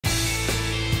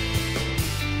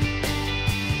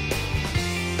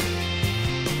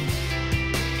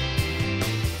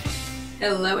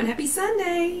Hello and happy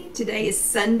Sunday. Today is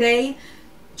Sunday,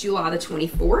 July the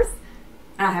 24th.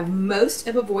 I have most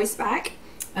of a voice back.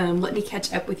 Let me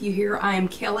catch up with you here. I am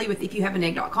Kelly with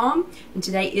IfYouHaveAnEgg.com, and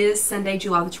today is Sunday,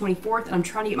 July the 24th, and I'm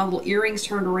trying to get my little earrings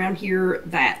turned around here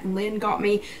that Lynn got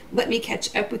me. Let me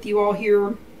catch up with you all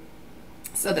here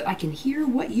so that I can hear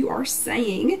what you are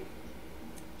saying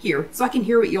here, so I can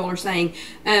hear what you all are saying.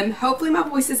 Hopefully my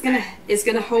voice is gonna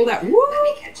hold out. Woo!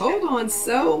 Hold on,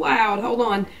 so loud. Hold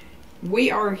on.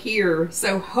 We are here,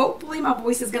 so hopefully my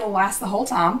voice is going to last the whole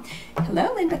time.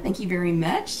 Hello, Linda. Thank you very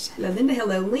much. Hello, Linda.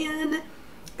 Hello, Lynn.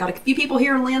 Got a few people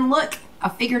here. Lynn, look, I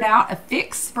figured out a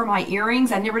fix for my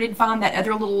earrings. I never did find that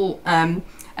other little, I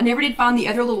never did find the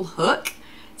other little hook,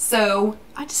 so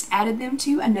I just added them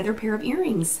to another pair of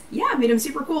earrings. Yeah, I made them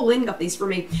super cool. Lynn got these for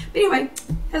me. But anyway,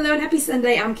 hello and happy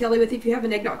Sunday. I'm Kelly with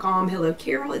IfYouHaveAnEgg.com. Hello,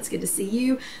 Carol. It's good to see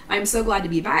you. I'm so glad to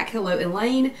be back. Hello,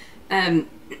 Elaine. I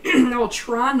will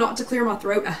try not to clear my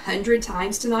throat 100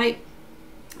 times tonight,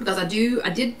 because I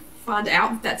did find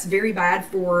out that that's very bad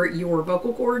for your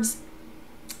vocal cords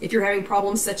if you're having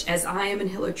problems such as I am.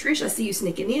 And hello, Trish, I see you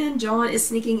sneaking in. John is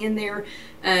sneaking in there.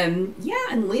 Yeah,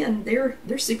 and Lynn,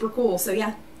 they're super cool. So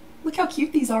yeah, look how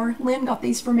cute these are. Lynn got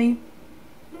these for me.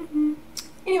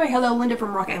 Anyway, hello, Linda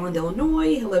from Rock Island,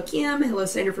 Illinois. Hello, Kim. Hello,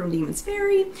 Sandra from Demon's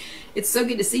Ferry. It's so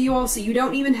good to see you all. So you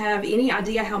don't even have any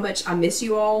idea how much I miss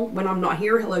you all when I'm not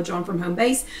here. Hello, John from Home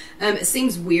Base. It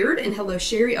seems weird. And hello,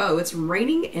 Sherry. Oh, it's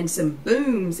raining and some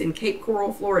booms in Cape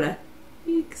Coral, Florida.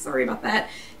 Eek, sorry about that.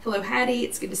 Hello, Hattie.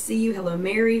 It's good to see you. Hello,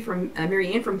 Mary from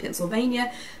Marianne from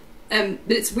Pennsylvania. But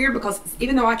it's weird because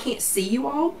even though I can't see you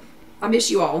all, I miss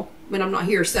you all when I'm not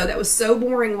here. So that was so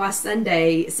boring last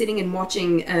Sunday, sitting and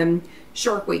watching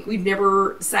Shark Week. We've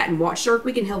never sat and watched Shark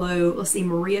Week. And hello, let's see,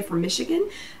 Maria from Michigan.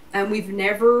 We've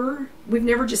never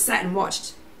just sat and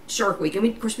watched Shark Week. And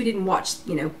of course we didn't watch,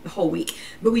 you know, the whole week,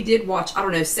 but we did watch, I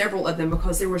don't know, several of them,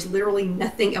 because there was literally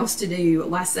nothing else to do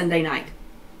last Sunday night.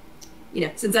 You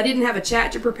know, since I didn't have a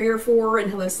chat to prepare for, and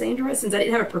hello, Sandra, since I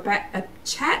didn't have a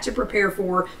chat to prepare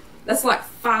for, that's like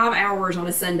 5 hours on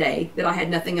a Sunday that I had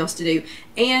nothing else to do.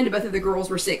 And both of the girls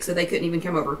were sick, so they couldn't even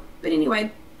come over. But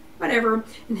anyway, whatever.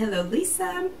 And hello,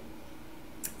 Lisa.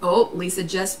 Oh, Lisa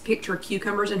just picked her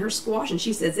cucumbers and her squash, and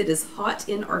she says it is hot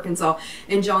in Arkansas.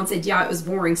 And John said, yeah, it was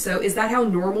boring. So is that how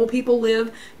normal people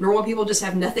live? Normal people just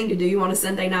have nothing to do on a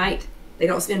Sunday night? They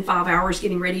don't spend 5 hours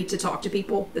getting ready to talk to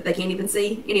people that they can't even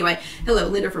see. Anyway, hello,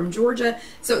 Linda from Georgia.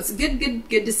 So it's good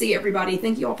to see everybody.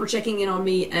 Thank you all for checking in on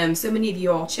me. So many of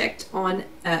you all checked on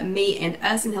me and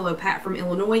us. And hello, Pat from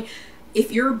Illinois.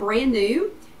 If you're brand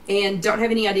new and don't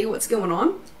have any idea what's going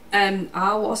on,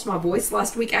 I lost my voice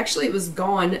last week. Actually, it was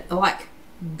gone, like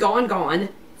gone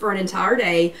for an entire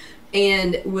day,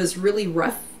 and was really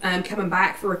rough. Coming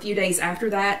back for a few days after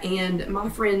that. And my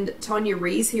friend Tanya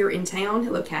Rees here in town,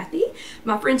 hello Kathy,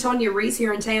 my friend Tanya Rees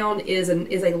here in town is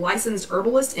a licensed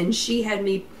herbalist, and she had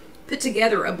me put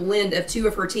together a blend of 2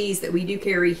 of her teas that we do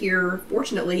carry here,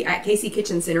 fortunately, at Casey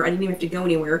Kitchen Center. I didn't even have to go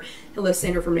anywhere. Hello,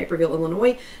 Sandra from Naperville,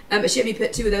 Illinois. But she had me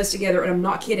put 2 of those together, and I'm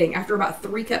not kidding. After about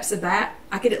 3 cups of that,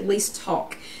 I could at least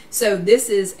talk. So this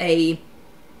is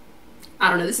I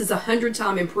don't know, this is a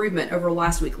 100-time improvement over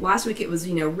last week. Last week it was,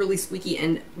 you know, really squeaky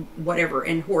and whatever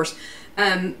and hoarse.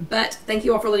 But thank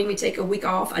you all for letting me take a week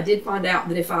off. I did find out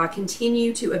that if I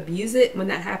continue to abuse it, when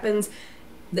that happens,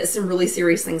 that some really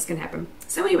serious things can happen.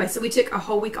 So anyway, so we took a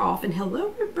whole week off. And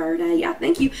hello, Roberta. Yeah,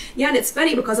 thank you. Yeah, and it's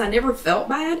funny because I never felt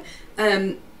bad.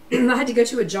 I had to go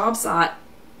to a job site.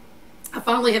 I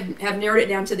finally have narrowed it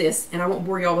down to this, and I won't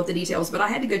bore you all with the details, but I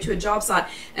had to go to a job site,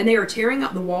 and they are tearing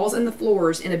up the walls and the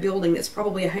floors in a building that's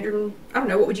probably I don't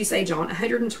know, what would you say, John?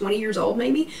 120 years old,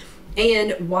 maybe?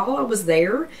 And while I was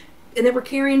there, and they were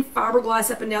carrying fiberglass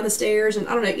up and down the stairs, and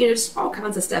I don't know, you know, just all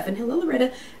kinds of stuff. And hello,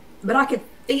 Loretta. But I could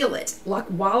feel it. Like,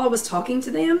 while I was talking to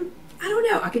them, I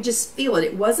don't know, I could just feel it.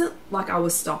 It wasn't like I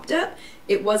was stopped up.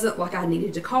 It wasn't like I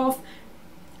needed to cough.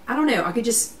 I don't know, I could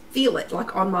just feel it,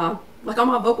 like on my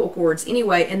vocal cords.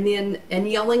 Anyway,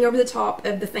 and yelling over the top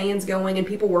of the fans going and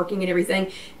people working and everything.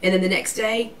 And then the next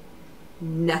day,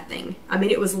 nothing. I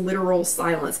mean, it was literal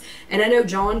silence. And I know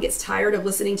John gets tired of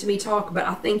listening to me talk, but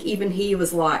I think even he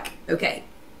was like, okay,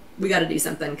 we got to do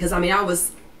something. Because I mean, I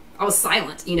was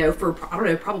silent, you know, for, I don't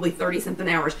know, probably 30 something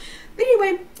hours. But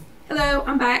anyway, hello,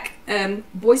 I'm back.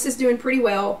 Voice is doing pretty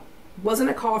well. Wasn't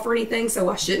a cough or anything, so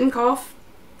I shouldn't cough.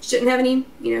 Shouldn't have any,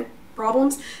 you know,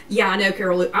 problems. Yeah, I know,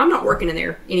 Carol. I'm not working in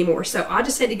there anymore, so I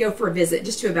just had to go for a visit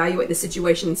just to evaluate the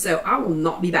situation. So I will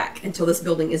not be back until this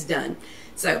building is done.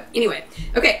 So anyway,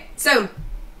 okay, so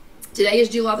today is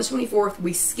July the 24th.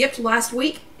 We skipped last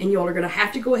week, and you all are going to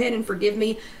have to go ahead and forgive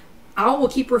me. I will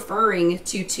keep referring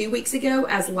to 2 weeks ago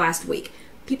as last week.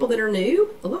 People that are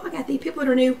new, look, I got the people that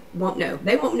are new won't know.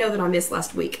 They won't know that I missed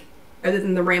last week, other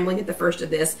than the rambling at the first of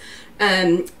this.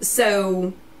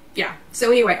 So yeah.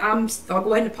 So anyway, I'll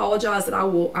go ahead and apologize that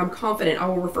I'm confident I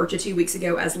will refer to 2 weeks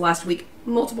ago as last week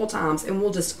multiple times, and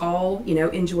we'll just all,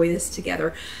 enjoy this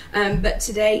together. But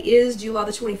today is July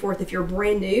the 24th. If you're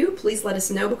brand new, please let us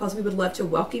know, because we would love to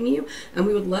welcome you, and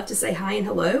we would love to say hi and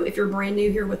hello if you're brand new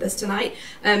here with us tonight.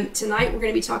 Tonight we're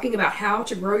going to be talking about how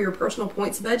to grow your personal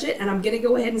points budget, and I'm going to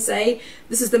go ahead and say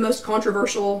this is the most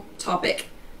controversial topic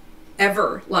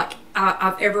ever,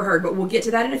 I've ever heard, but we'll get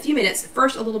to that in a few minutes.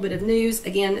 First, a little bit of news.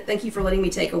 Again, thank you for letting me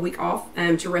take a week off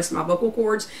to rest my vocal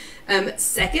cords.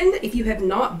 Second, if you have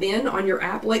not been on your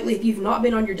app lately, if you've not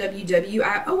been on your WW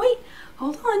app, oh wait,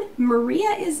 hold on,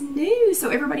 Maria is new. So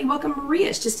everybody welcome Maria.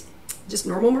 It's just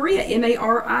normal Maria,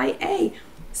 M-A-R-I-A.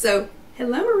 So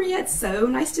hello Maria, it's so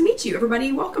nice to meet you.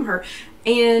 Everybody welcome her.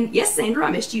 And yes, Sandra,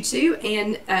 I missed you too.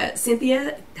 And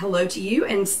Cynthia, hello to you.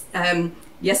 And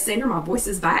yes, Sandra, my voice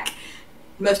is back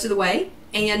most of the way.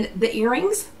 And the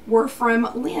earrings were from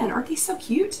Lynn. Aren't they so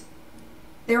cute?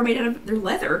 They were made out of, they're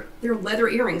leather. They're leather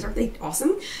earrings. Aren't they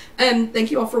awesome? Thank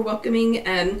you all for welcoming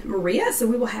Maria. So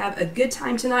we will have a good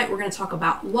time tonight. We're going to talk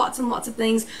about lots and lots of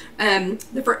things.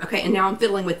 Okay, and now I'm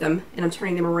fiddling with them and I'm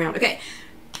turning them around. Okay,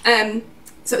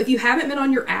 so if you haven't been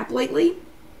on your app lately,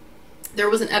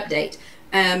 there was an update.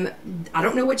 I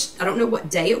don't know what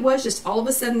day it was, just all of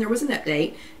a sudden there was an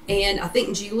update, and I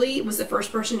think Julie was the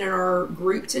first person in our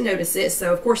group to notice it,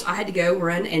 so of course I had to go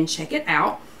run and check it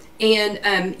out.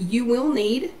 And you will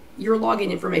need your login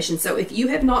information. So if you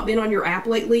have not been on your app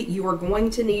lately, you are going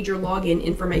to need your login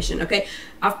information. Okay,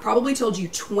 I've probably told you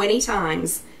 20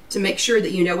 times to make sure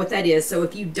that you know what that is. So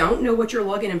if you don't know what your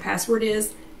login and password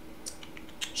is,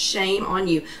 shame on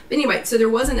you. But anyway, so there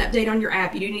was an update on your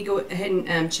app. You do need to go ahead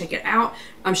and check it out.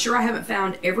 I'm sure I haven't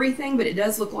found everything, but it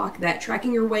does look like that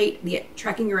tracking your weight,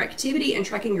 tracking your activity, and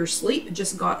tracking your sleep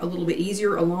just got a little bit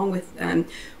easier, along with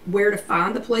where to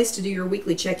find the place to do your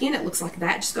weekly check-in. It looks like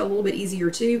that just got a little bit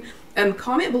easier too.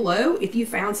 Comment below if you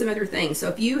found some other things. So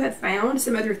if you have found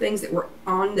some other things that were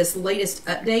on this latest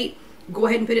update, go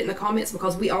ahead and put it in the comments,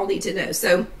 because we all need to know.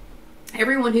 So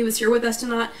everyone who is here with us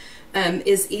tonight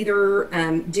is either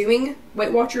doing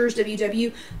Weight Watchers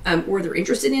WW, or they're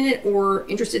interested in it, or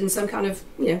interested in some kind of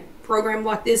program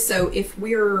like this. So if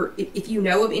you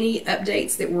know of any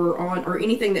updates that were on, or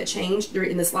anything that changed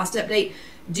in this last update,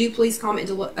 do please comment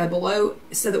below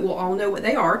so that we'll all know what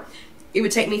they are. It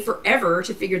would take me forever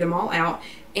to figure them all out.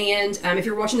 And if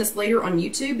you're watching this later on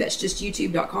YouTube, that's just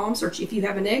youtube.com, search If You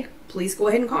Have an Egg. Please go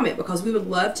ahead and comment, because we would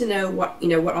love to know what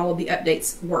what all of the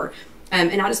updates were.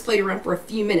 And I just played around for a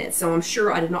few minutes, so I'm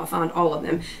sure I did not find all of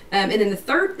them. And then the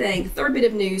third bit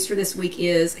of news for this week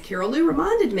is Carol Lou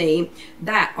reminded me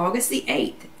that August the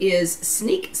 8th is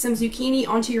Sneak Some Zucchini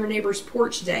Onto Your Neighbor's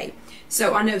Porch Day.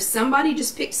 So I know somebody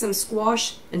just picked some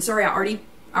squash, and sorry, I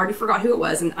already forgot who it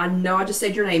was, and I know I just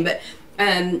said your name, but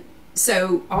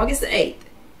so August the 8th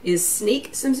is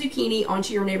Sneak Some Zucchini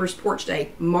Onto Your Neighbor's Porch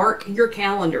Day. Mark your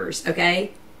calendars,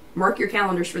 okay? Mark your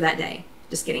calendars for that day.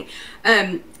 Just kidding.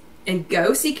 And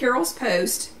go see Carol's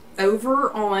post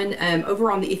over on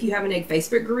the If You Have an Egg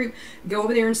Facebook group. Go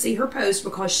over there and see her post,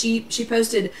 because she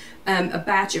posted a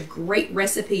batch of great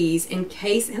recipes in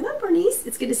case. Hello Bernice,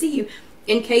 it's good to see you.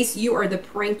 In case you are the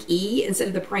prankee instead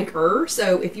of the pranker.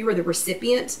 So if you are the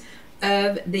recipient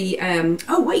of the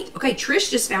oh wait, okay,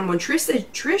 Trish just found one.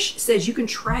 Trish says you can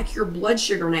track your blood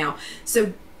sugar now.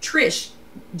 So Trish,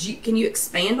 can you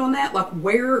expand on that? Like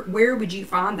where would you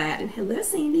find that? And hello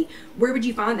Sandy, where would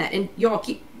you find that? And y'all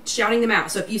keep shouting them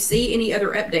out. So if you see any other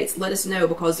updates, let us know,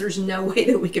 because there's no way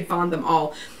that we can find them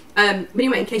all. But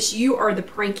anyway, in case you are the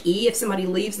prankee, if somebody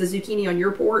leaves the zucchini on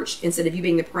your porch instead of you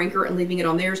being the pranker and leaving it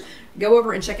on theirs, go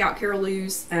over and check out Carol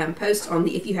Lou's post on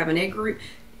the If You Have an Egg group.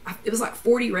 It was like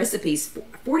 40 recipes,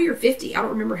 40 or 50. I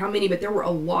don't remember how many, but there were a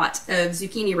lot of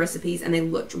zucchini recipes, and they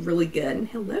looked really good. And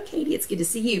hello Katie, it's good to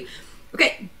see you.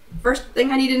 Okay, first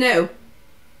thing I need to know,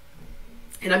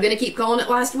 and I'm going to keep calling it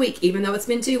last week, even though it's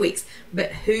been 2 weeks,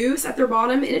 but who sat their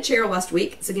bottom in a chair last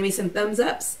week? So give me some thumbs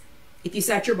ups. If you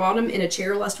sat your bottom in a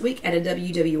chair last week at a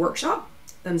WW workshop,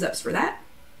 thumbs ups for that.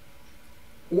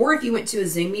 Or if you went to a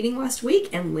Zoom meeting last week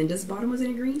and Linda's bottom was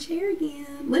in a green chair again.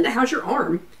 Linda, how's your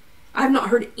arm? I have not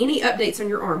heard any updates on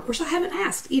your arm. Of course, I haven't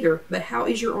asked either, but how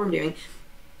is your arm doing?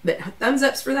 But thumbs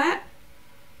ups for that.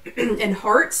 And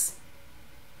hearts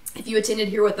if you attended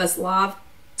here with us live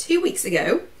 2 weeks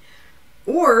ago,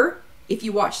 or if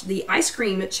you watched the ice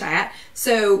cream chat.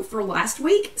 So for last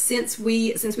week, since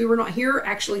we were not here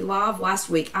actually live last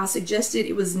week, I suggested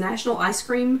it was National Ice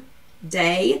Cream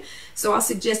day. So I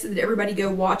suggested that everybody go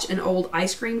watch an old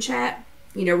ice cream chat,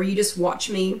 you know, where you just watch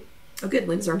me. Oh, good,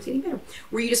 Linda's arm's getting better.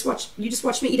 Where you just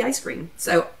watch me eat ice cream.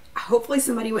 So hopefully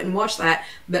somebody went and watched that.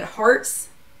 But hearts,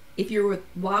 if you were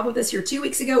live with us here 2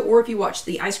 weeks ago, or if you watched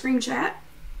the ice cream chat.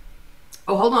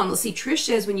 Oh, hold on. Let's see. Trish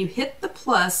says when you hit the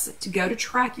plus to go to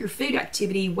track your food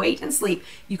activity, weight, and sleep,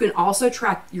 you can also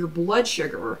track your blood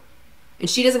sugar. And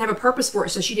she doesn't have a purpose for it,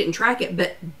 so she didn't track it.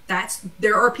 But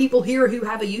there are people here who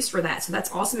have a use for that. So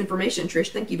that's awesome information, Trish.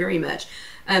 Thank you very much.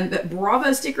 But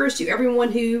bravo stickers to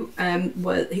everyone who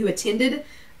attended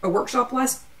a workshop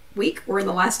last week or in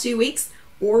the last 2 weeks,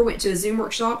 or went to a Zoom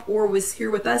workshop, or was here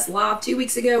with us live 2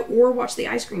 weeks ago, or watched the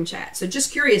ice cream chat. So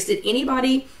just curious, did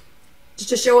anybody,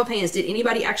 just a show of hands, did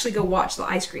anybody actually go watch the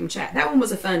ice cream chat? That one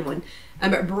was a fun one.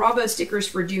 But bravo stickers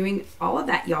for doing all of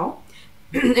that, y'all.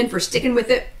 And for sticking with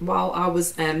it while I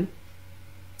was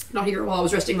not here, while I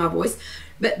was resting my voice.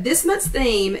 But this month's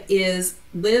theme is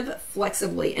live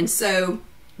flexibly. And so,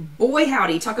 boy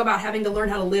howdy, talk about having to learn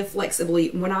how to live flexibly.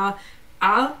 When I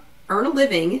earn a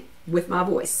living with my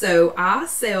voice. So I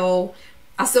sell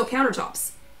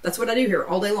countertops. That's what I do here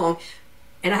all day long.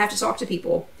 And I have to talk to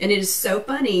people. And it is so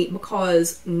funny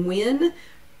because when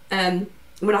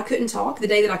I couldn't talk, the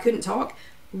day that I couldn't talk,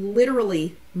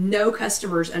 literally no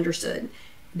customers understood.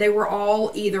 They were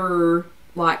all either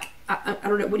like, I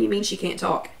don't know, what do you mean she can't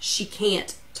talk? She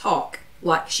can't talk.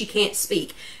 Like she can't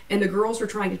speak. And the girls were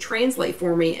trying to translate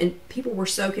for me and people were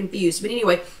so confused. But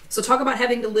anyway, so talk about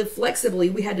having to live flexibly.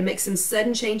 We had to make some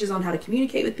sudden changes on how to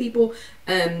communicate with people.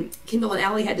 Kendall and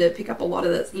Allie had to pick up a lot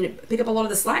of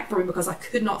the slack for me because I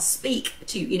could not speak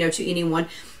to anyone.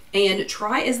 And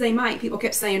try as they might, people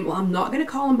kept saying, well, I'm not going to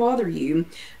call and bother you.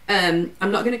 I'm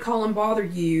not going to call and bother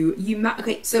you. You might,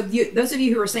 okay, so those of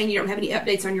you who are saying you don't have any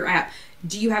updates on your app,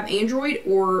 do you have Android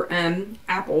or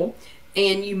Apple?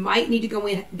 And you might need to go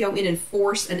in and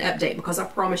force an update because I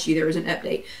promise you there is an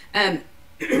update. But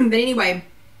anyway,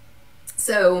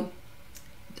 so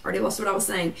already lost what I was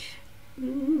saying.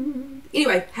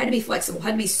 Anyway, had to be flexible,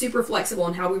 had to be super flexible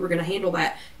on how we were going to handle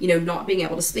that, not being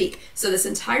able to speak. So this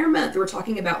entire month we're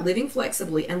talking about living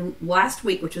flexibly. And last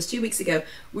week, which was 2 weeks ago,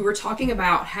 we were talking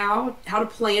about how to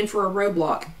plan for a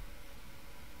roadblock.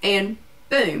 And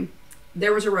boom,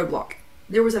 there was a roadblock.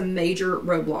 There was a major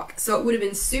roadblock. So it would have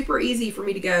been super easy for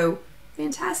me to go,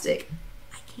 fantastic,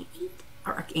 I can't eat,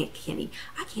 or I can't eat,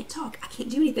 I can't talk, I can't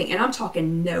do anything. And I'm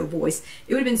talking no voice.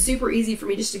 It would have been super easy for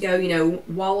me just to go,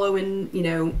 wallow in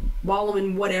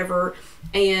whatever,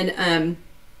 and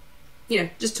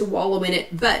just to wallow in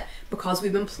it. But because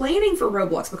we've been planning for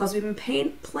roadblocks, because we've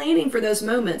been planning for those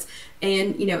moments,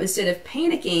 and instead of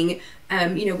panicking,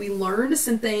 we learned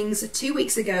some things 2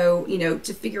 weeks ago,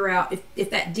 to figure out if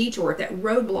that detour, if that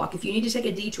roadblock, if you need to take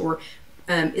a detour,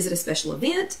 is it a special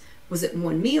event? Was it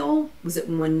one meal? Was it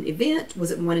one event?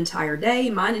 Was it one entire day?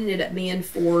 Mine ended up being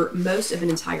for most of an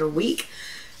entire week,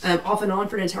 off and on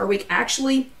for an entire week.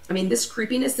 Actually, I mean, this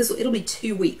creepiness, it'll be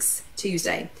 2 weeks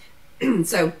Tuesday.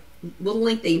 So a little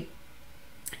lengthy.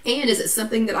 And is it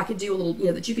something that I could do a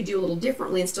little, that you could do a little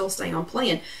differently and still stay on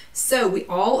plan? So we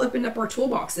all opened up our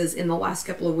toolboxes in the last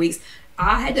couple of weeks.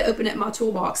 I had to open up my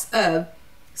toolbox of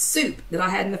soup that I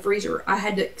had in the freezer.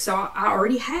 So I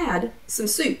already had some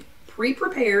soup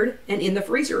pre-prepared and in the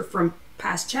freezer from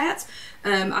past chats.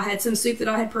 I had some soup that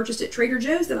I had purchased at Trader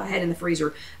Joe's that I had in the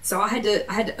freezer. So I had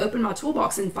to open my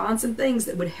toolbox and find some things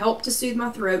that would help to soothe my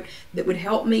throat, that would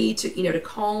help me to to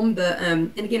calm the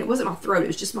and again, it wasn't my throat, it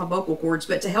was just my vocal cords,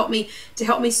 but to help me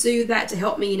soothe that, to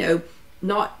help me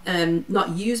not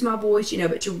use my voice,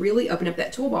 but to really open up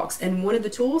that toolbox. And one of the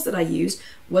tools that I used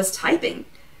was typing.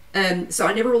 So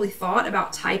I never really thought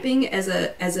about typing as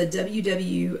a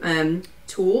WW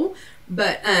tool.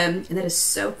 But, and that is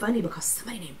so funny because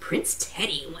somebody named Prince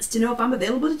Teddy wants to know if I'm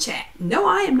available to chat. No,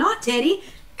 I am not, Teddy,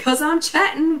 because I'm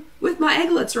chatting with my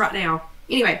egglets right now.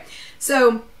 Anyway,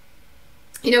 so,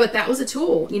 but that was a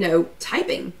tool,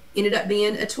 typing ended up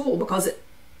being a tool because it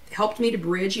helped me to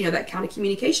bridge, that kind of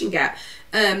communication gap.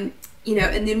 And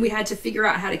then we had to figure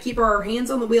out how to keep our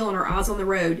hands on the wheel and our eyes on the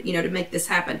road, to make this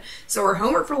happen. So our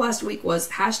homework for last week was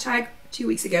hashtag 2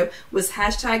 weeks ago was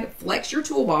hashtag flex your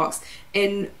toolbox.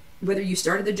 And whether you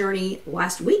started the journey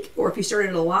last week or if you started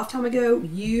it a lifetime ago,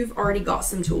 you've already got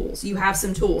some tools. You have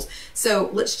some tools. So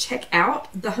let's check out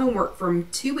the homework from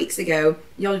 2 weeks ago.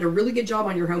 Y'all did a really good job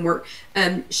on your homework.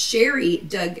 Sherry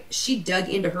dug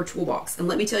into her toolbox, and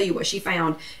let me tell you what she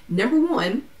found. Number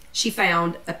one, she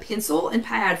found a pencil and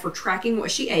pad for tracking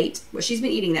what she ate, what she's been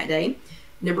eating that day.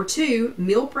 Number two,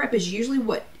 meal prep is usually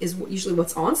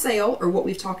what's on sale or what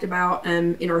we've talked about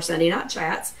in our Sunday night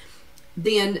chats.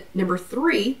 Then number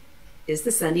three, is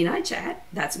the Sunday night chat.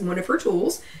 That's one of her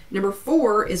tools. Number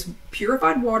 4 is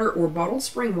purified water or bottled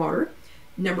spring water.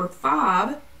 Number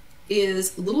 5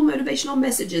 is little motivational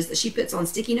messages that she puts on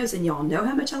sticky notes, and y'all know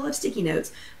how much I love sticky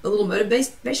notes. The little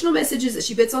motivational messages that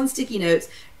she puts on sticky notes,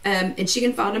 and she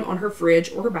can find them on her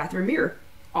fridge or her bathroom mirror.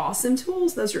 Awesome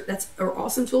tools. That's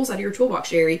awesome tools out of your toolbox,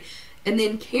 Sherry. And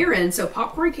then Karen, so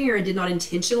Popcorn Karen did not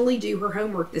intentionally do her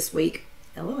homework this week,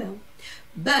 LOL,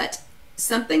 but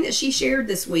something that she shared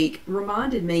this week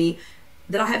reminded me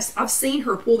that I've seen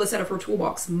her pull this out of her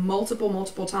toolbox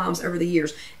multiple times over the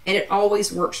years, and it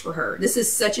always works for her. This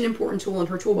is such an important tool in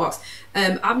her toolbox.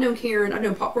 I've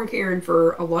known Popcorn Karen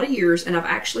for a lot of years, and I've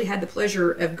actually had the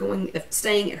pleasure of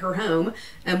staying at her home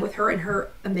with her and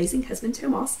her amazing husband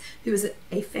Tomas, who is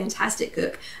a fantastic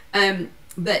cook.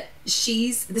 But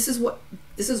this is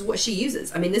what she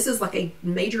uses. I mean, this is like a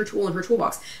major tool in her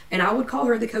toolbox, and I would call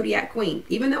her the Kodiak Queen,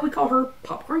 even though we call her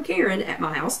Popcorn Karen at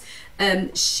my house.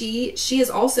 She is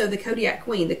also the Kodiak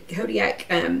Queen, the Kodiak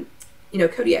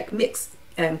Kodiak mix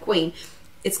queen.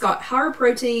 It's got higher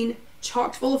protein,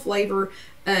 chocked full of flavor.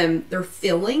 They're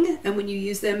filling, and when you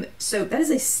use them, so that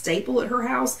is a staple at her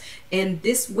house. And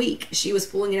this week she was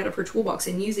pulling it out of her toolbox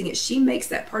and using it. She makes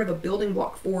that part of a building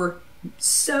block for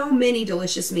so many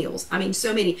delicious meals. I mean,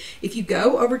 so many. If you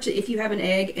go over to If You Have an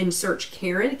Egg and search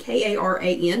Karen,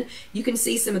 K-A-R-A-N, you can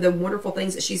see some of the wonderful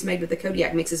things that she's made with the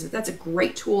Kodiak mixes. But that's a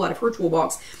great tool out of her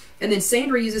toolbox. And then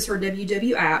Sandra uses her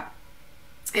WW app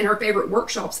and her favorite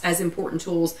workshops as important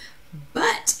tools.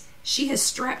 But she has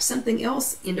strapped something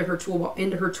else into her tool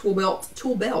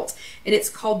belt, and it's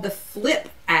called the Flip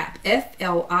app,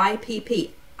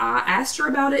 F-L-I-P-P. I asked her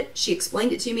about it. She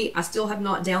explained it to me. I still have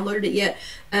not downloaded it yet,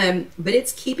 but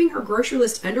it's keeping her grocery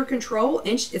list under control,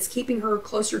 and it's keeping her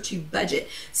closer to budget.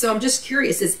 So I'm just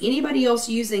curious, is anybody else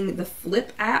using the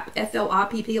Flip app,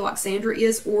 F-L-I-P-P, like Sandra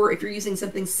is? Or if you're using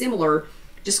something similar,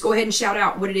 just go ahead and shout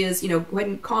out what it is. Go ahead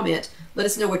and comment. Let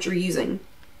us know what you're using.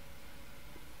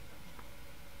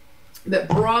 But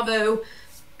bravo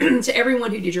to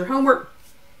everyone who did your homework.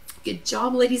 Good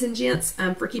job, ladies and gents,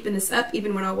 for keeping this up,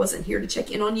 even when I wasn't here to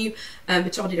check in on you.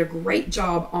 But y'all did a great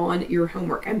job on your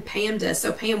homework. And Pam does.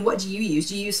 So Pam, what do you use?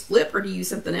 Do you use Flip or do you use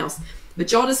something else?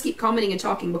 But y'all just keep commenting and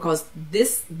talking, because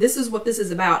this is what this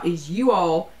is about, is you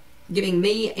all giving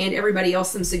me and everybody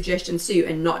else some suggestions too,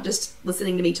 and not just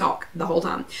listening to me talk the whole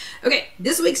time. Okay,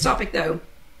 this week's topic though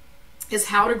is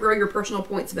how to grow your personal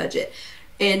points budget.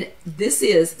 And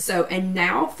and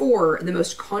now for the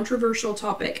most controversial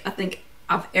topic I think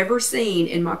I've ever seen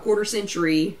in my quarter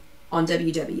century on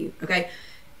WW, okay?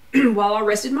 While I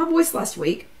rested my voice last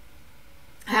week,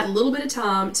 I had a little bit of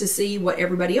time to see what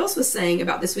everybody else was saying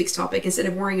about this week's topic instead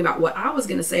of worrying about what I was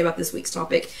going to say about this week's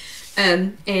topic.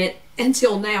 And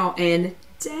until now, and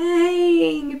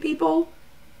dang, people,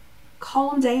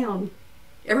 calm down.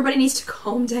 Everybody needs to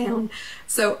calm down.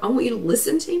 So I want you to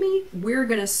listen to me. We're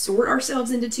going to sort ourselves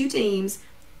into 2 teams,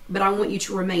 but I want you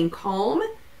to remain calm.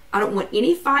 I don't want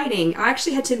any fighting. I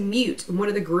actually had to mute one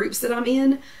of the groups that I'm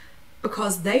in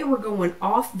because they were going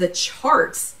off the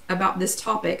charts about this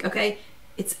topic, okay?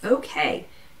 It's okay.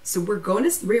 So we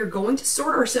are going to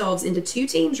sort ourselves into 2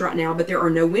 teams right now, but there are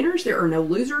no winners, there are no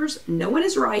losers, no one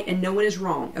is right and no one is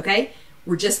wrong, okay?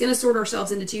 We're just going to sort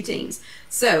ourselves into 2 teams.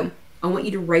 So I want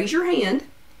you to raise your hand.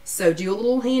 So do a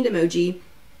little hand emoji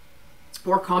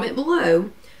or comment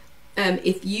below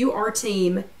if you are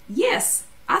team yes.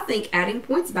 I think adding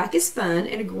points back is fun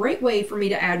and a great way for me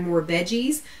to add more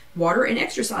veggies, water, and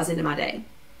exercise into my day.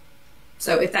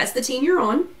 So if that's the team you're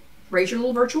on, raise your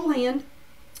little virtual hand,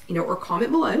 or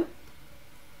comment below.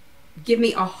 Give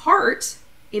me a heart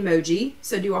emoji.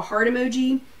 So do a heart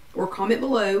emoji or comment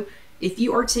below if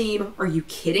you are team, are you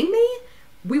kidding me?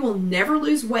 We will never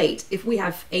lose weight if we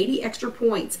have 80 extra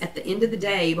points at the end of the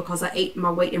day because I ate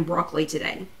my weight in broccoli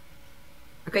today.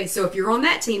 Okay, so if you're on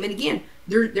that team, and again,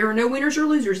 there are no winners or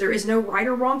losers. There is no right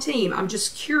or wrong team. I'm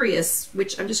just curious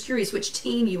which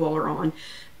team you all are on,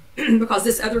 because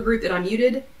this other group that I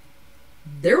muted,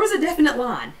 there was a definite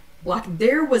line. Like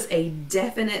there was a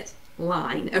definite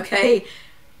line, okay,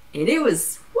 and it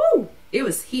was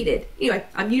heated. Anyway,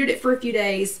 I muted it for a few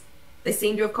days. They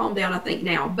seem to have calmed down, I think,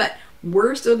 now, but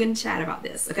we're still going to chat about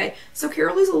this, okay? So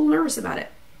Carol is a little nervous about it.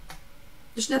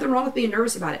 There's nothing wrong with being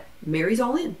nervous about it. Mary's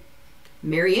all in.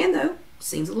 Marianne, though,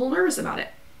 seems a little nervous about it.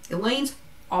 Elaine's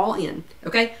all in,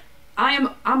 okay?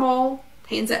 I'm all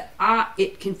hands up.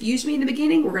 It confused me in the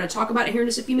beginning. We're going to talk about it here in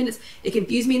just a few minutes. It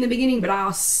confused me in the beginning, but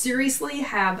I seriously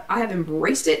have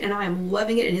embraced it, and I am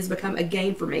loving it, and it has become a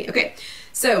game for me. Okay,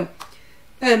 so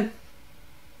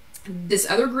this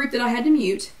other group that I had to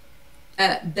mute,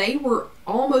 they were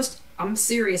almost, I'm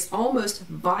serious, almost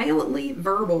violently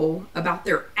verbal about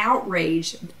their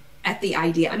outrage at the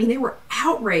idea. I mean, they were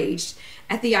outraged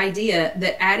at the idea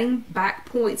that adding back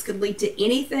points could lead to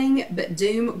anything but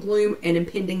doom, gloom, and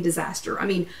impending disaster. I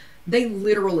mean, they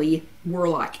literally were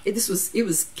like, it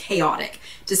was chaotic,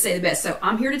 to say the best. So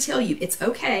I'm here to tell you, it's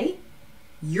okay.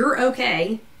 You're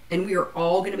okay, and we are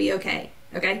all going to be okay.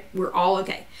 Okay, we're all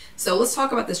okay. So let's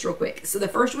talk about this real quick. So the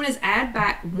first one is add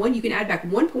back one. You can add back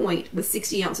 1 point with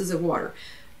 60 ounces of water.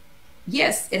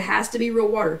 Yes, it has to be real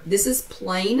water. This is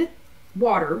plain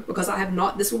water because I have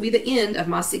not, this will be the end of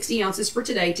my 60 ounces for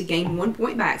today to gain 1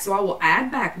 point back. So I will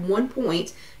add back 1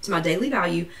 point to my daily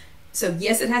value. So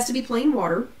yes, it has to be plain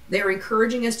water. They're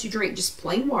encouraging us to drink just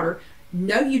plain water.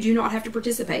 No, you do not have to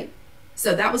participate.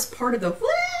 So that was part of the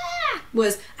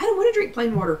was, I don't want to drink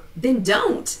plain water. Then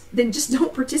don't. Then just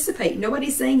don't participate.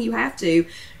 Nobody's saying you have to.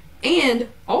 And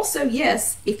also,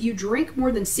 yes, if you drink more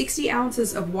than 60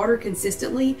 ounces of water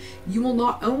consistently, you will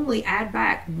not only add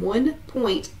back 1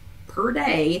 point per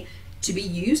day to be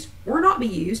used or not be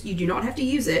used, you do not have to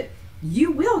use it,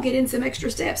 you will get in some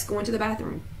extra steps going to the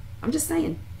bathroom. I'm just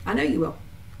saying. I know you will,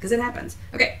 because it happens.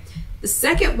 Okay, the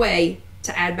second way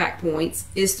to add back points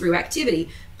is through activity.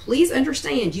 Please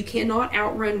understand, you cannot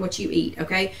outrun what you eat,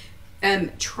 okay?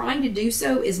 Trying to do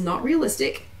so is not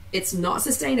realistic. It's not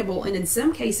sustainable, and in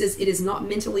some cases, it is not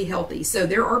mentally healthy. So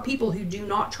there are people who do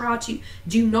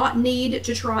not need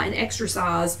to try and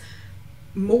exercise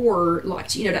more, like,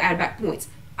 to add back points.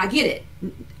 I get it.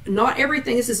 Not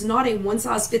everything, this is not a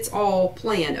one-size-fits-all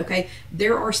plan, okay?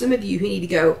 There are some of you who need to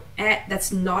go,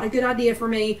 that's not a good idea for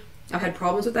me. I've had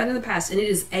problems with that in the past, and it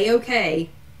is a-okay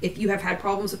if you have had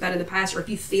problems with that in the past, or if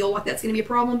you feel like that's going to be a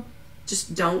problem.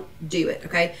 Just don't do it,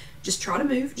 okay? Just try to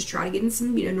move, just try to get in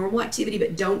some normal activity,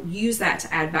 but don't use that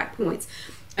to add back points.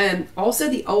 Also,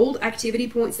 the old activity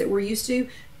points that we're used to,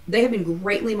 they have been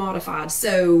greatly modified.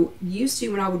 So used to,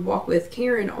 when I would walk with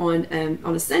Karen on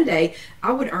a Sunday,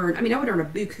 I would earn a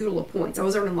buku of points. I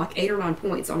was earning like 8 or 9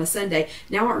 points on a Sunday.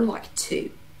 Now I earn like 2.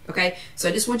 Okay, so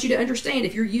I just want you to understand,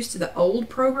 if you're used to the old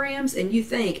programs and you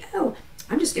think, oh,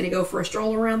 I'm just going to go for a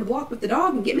stroll around the block with the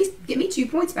dog and get me 2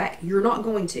 points back, you're not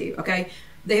going to. Okay,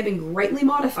 they have been greatly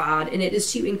modified, and it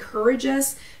is to encourage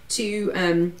us to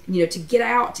to get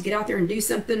out there and do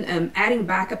something. Adding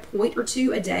back a point or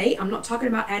 2 a day. I'm not talking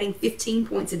about adding 15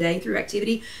 points a day through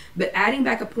activity, but adding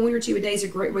back a point or 2 a day is a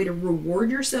great way to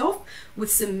reward yourself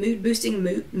with some mood boosting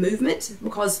movement,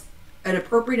 because an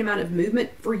appropriate amount of movement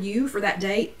for you for that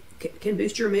day can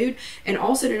boost your mood, and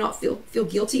also to not feel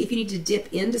guilty if you need to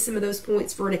dip into some of those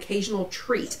points for an occasional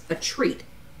treat,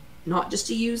 not just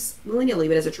to use willy-nilly,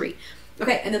 but as a treat.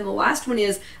 Okay, and then the last one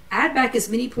is add back as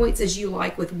many points as you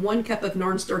like with 1 cup of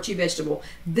non-starchy vegetable.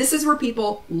 This is where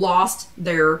people lost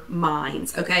their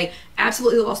minds, okay?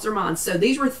 Absolutely lost their minds. So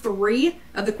these were 3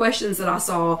 of the questions that I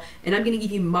saw, and I'm going to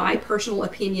give you my personal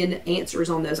opinion answers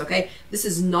on those, okay? This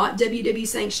is not WW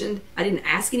sanctioned. I didn't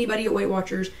ask anybody at Weight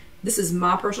Watchers. This is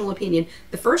my personal opinion.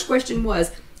 The first question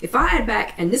was, if I add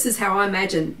back, and this is how I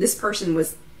imagine this person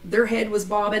was, their head was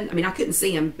bobbing. I mean, I couldn't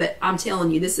see them, but I'm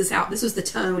telling you, this was the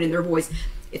tone in their voice.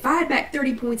 If I add back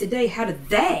 30 points a day, how do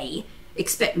they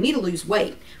expect me to lose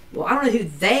weight? Well, I don't know who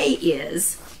they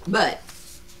is, but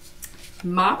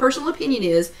my personal opinion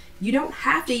is you don't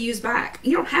have to use back.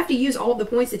 You don't have to use all of the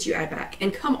points that you add back.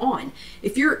 And come on,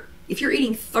 if you're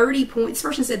eating 30 points, this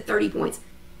person said 30 points,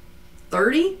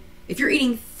 30? If you're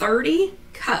eating 30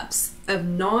 cups of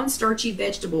non-starchy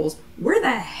vegetables, where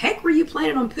the heck were you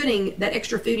planning on putting that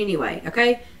extra food anyway?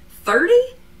 Okay, 30?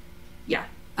 Yeah,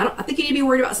 I think you need to be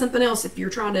worried about something else if you're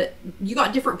trying to, you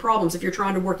got different problems if you're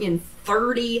trying to work in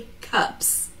 30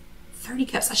 cups. 30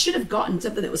 cups. I should have gotten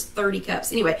something that was 30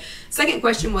 cups. Anyway, second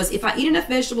question was, if I eat enough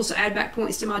vegetables to add back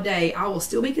points to my day, I will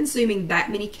still be consuming that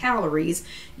many calories.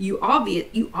 You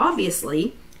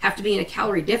obviously have to be in a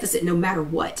calorie deficit no matter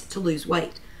what to lose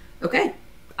weight. Okay,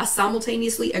 I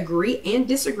simultaneously agree and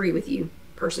disagree with you,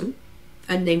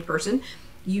 unnamed person.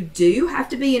 You do have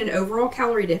to be in an overall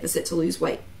calorie deficit to lose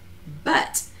weight,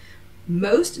 but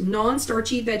most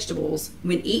non-starchy vegetables,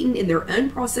 when eaten in their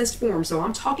unprocessed form, so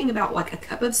I'm talking about like a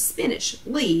cup of spinach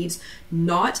leaves,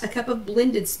 not a cup of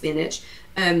blended spinach,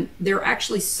 they're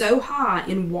actually so high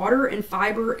in water and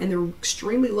fiber, and they're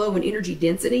extremely low in energy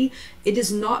density. It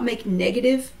does not make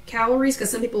negative calories,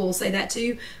 because some people will say that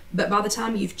too, but by the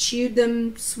time you've chewed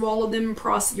them, swallowed them,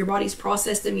 your body's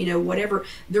processed them, whatever,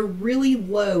 they're really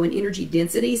low in energy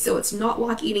density. So it's not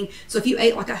like eating, so if you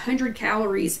ate like 100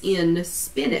 calories in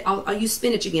spinach, I'll use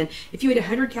spinach again. If you ate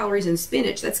 100 calories in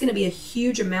spinach, that's going to be a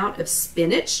huge amount of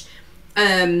spinach.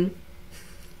 That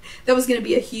was going to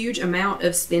be a huge amount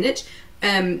of spinach.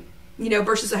 you know,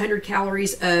 versus 100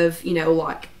 calories of, you know,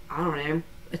 like, I don't know,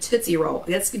 a Tootsie Roll.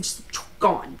 That's just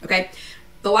gone, okay?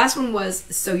 The last one was,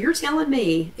 so you're telling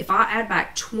me if I add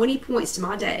back 20 points to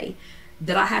my day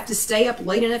that I have to stay up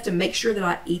late enough to make sure that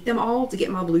I eat them all to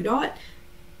get my blue dot?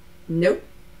 Nope.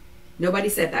 Nobody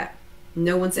said that.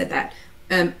 No one said that.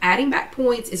 Adding back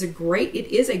points is a great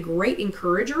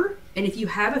encourager. And if you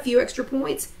have a few extra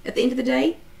points at the end of the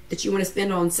day that you want to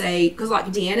spend on, say, because like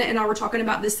Deanna and I were talking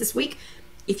about this week,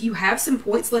 if you have some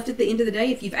points left at the end of the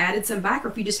day, if you've added some back, or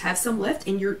if you just have some left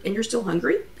and you're still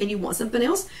hungry and you want something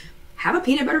else, have a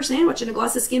peanut butter sandwich and a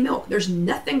glass of skim milk. There's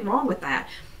nothing wrong with that.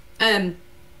 You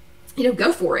know,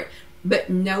 go for it.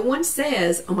 But no one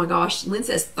says, oh my gosh, Lynn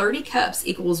says 30 cups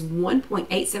equals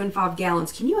 1.875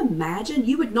 gallons. Can you imagine?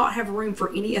 You would not have room for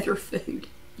any other food.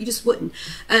 You just wouldn't.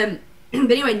 But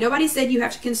anyway, nobody said you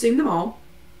have to consume them all,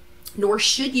 nor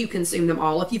should you consume them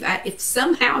all. If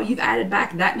somehow you've added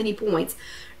back that many points,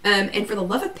 and for the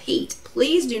love of Pete,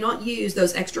 please do not use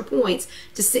those extra points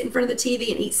to sit in front of the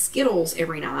TV and eat Skittles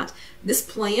every night. This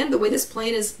plan, the way this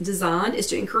plan is designed, is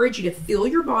to encourage you to fill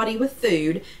your body with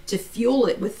food, to fuel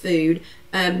it with food,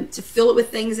 to fill it with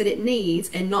things that it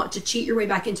needs, and not to cheat your way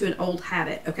back into an old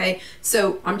habit, okay?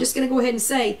 So I'm just going to go ahead and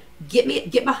say,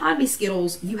 get behind me,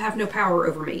 Skittles. You have no power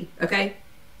over me, okay?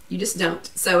 You just don't.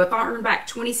 So if I earn back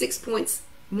 26 points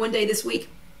one day this week,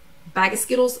 bag of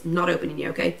Skittles, not opening you,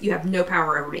 okay? You have no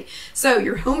power over me. So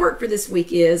your homework for this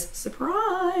week is,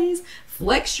 surprise,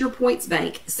 flex your points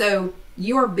bank. So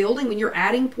you are building, when you're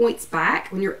adding points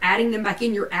back, when you're adding them back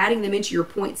in, you're adding them into your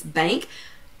points bank.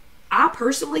 I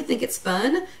personally think it's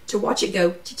fun to watch it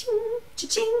go cha-ching,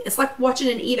 cha-ching. It's like watching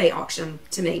an eBay auction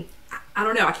to me. I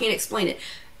don't know, I can't explain it.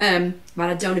 But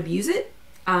I don't abuse it.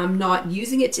 I'm not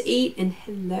using it to eat. And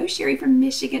hello, Sherry from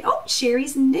Michigan. Oh,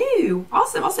 Sherry's new.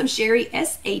 Awesome, awesome. Sherry,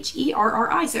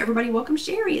 S-H-E-R-R-I. So everybody, welcome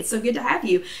Sherry. It's so good to have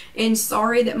you. And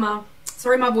sorry my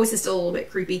voice is still a little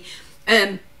bit creepy.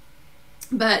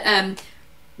 But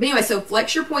anyway, so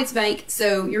flex your points bank.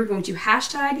 So you're going to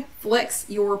hashtag flex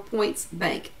your points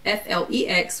bank.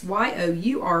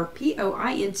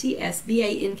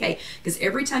 FLEXYOURPOINTSBANK. Because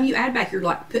every time you add back, you're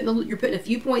like putting a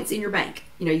few points in your bank.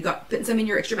 You know, putting some in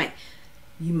your extra bank.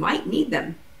 You might need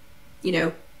them. You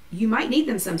know, you might need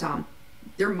them sometime.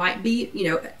 There might be, you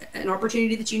know, an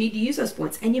opportunity that you need to use those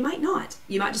points, and you might not.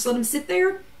 You might just let them sit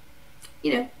there,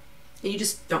 you know, and you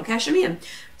just don't cash them in.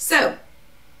 So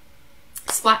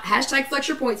hashtag flex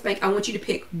your points bank. I want you to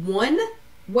pick one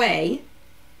way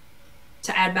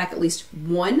to add back at least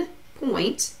 1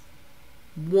 point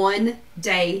one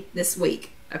day this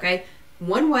week. Okay,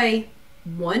 one way,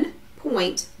 1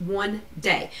 point, 1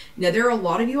 day. Now there are a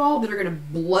lot of you all that are going to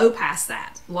blow past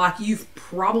that, like you've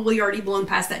probably already blown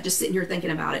past that just sitting here thinking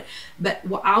about it. But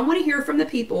what I want to hear from the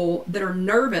people that are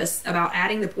nervous about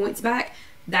adding the points back,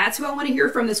 that's who I want to hear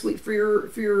from this week for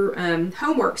your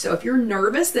homework. So if you're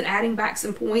nervous that adding back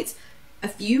some points, a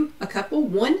couple,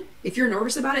 one, if you're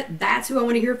nervous about it, that's who I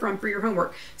want to hear from for your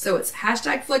homework. So it's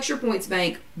hashtag flex your points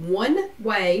bank, 1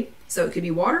 way. So it could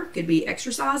be water, could be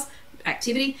exercise,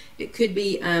 activity, it could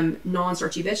be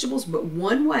non-starchy vegetables, but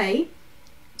 1 way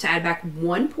to add back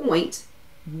 1 point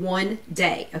 1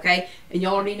 day, okay? And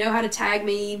y'all already know how to tag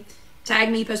me,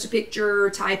 post a picture,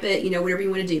 type it, you know, whatever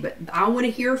you want to do. But I want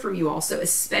to hear from you all. So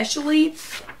especially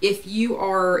if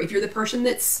you're the person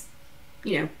that's,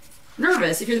 you know,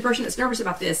 nervous, if you're the person that's nervous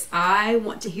about this, I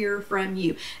want to hear from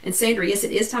you. And Sandra, yes,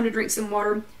 it is time to drink some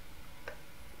water.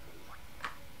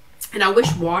 And I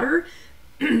wish water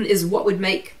is what would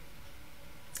make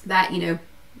that, you know,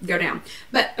 go down.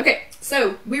 But okay,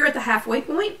 so we're at the halfway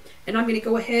point, and I'm going to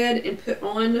go ahead and put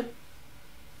on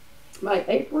my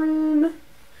apron.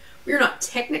 We're not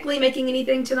technically making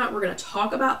anything tonight. We're going to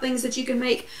talk about things that you can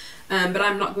make, but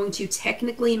I'm not going to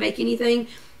technically make anything.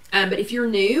 But if you're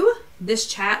new, this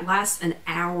chat lasts an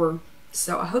hour.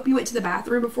 So I hope you went to the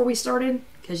bathroom before we started,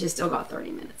 because you still got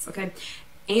 30 minutes, okay?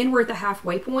 And we're at the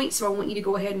halfway point, so I want you to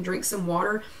go ahead and drink some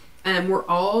water. We're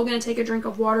all going to take a drink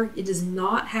of water. It does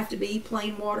not have to be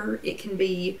plain water. It can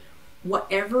be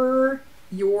whatever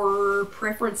your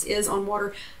preference is on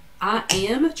water. I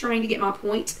am trying to get my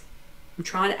point. I'm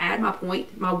trying to add my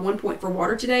 1 point for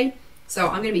water today. So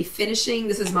I'm going to be finishing.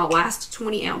 This is my last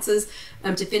 20 ounces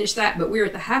to finish that. But we're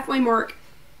at the halfway mark.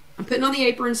 I'm putting on the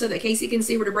apron so that Casey can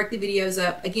see where to break the videos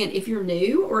up. Again, if you're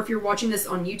new or if you're watching this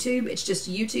on YouTube, it's just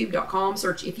youtube.com.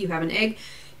 Search If You Have an Egg.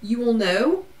 You will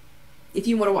know if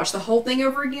you want to watch the whole thing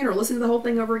over again or listen to the whole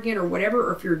thing over again or whatever.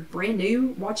 Or if you're brand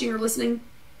new watching or listening,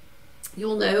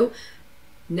 you'll know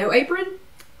no apron,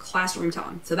 classroom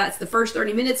time. So that's the first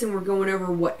 30 minutes, and we're going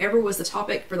over whatever was the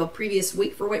topic for the previous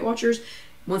week for Weight Watchers.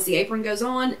 Once the apron goes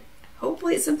on,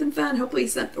 Hopefully it's something fun, hopefully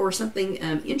it's something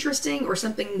interesting, or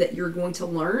something that you're going to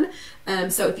learn.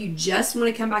 So if you just want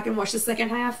to come back and watch the second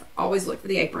half, always look for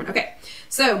the apron. Okay,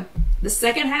 so the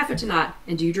second half of tonight,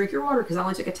 and do you drink your water? Because I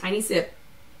only took a tiny sip.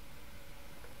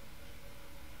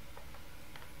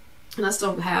 And I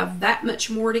still have that much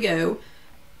more to go.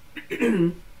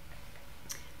 I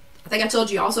think I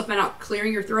told you, I also found out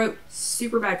clearing your throat,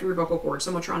 super bad for your vocal cords, so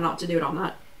I'm going to try not to do it all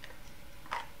night.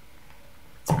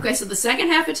 Okay, so the second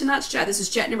half of tonight's chat, this is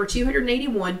chat number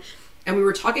 281, and we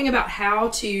were talking about how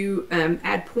to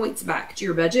add points back to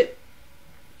your budget.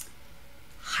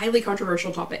 Highly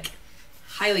controversial topic.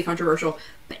 Highly controversial.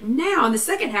 But now, in the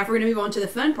second half, we're going to move on to the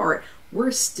fun part.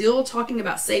 We're still talking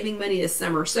about saving money this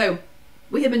summer. So,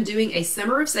 we have been doing a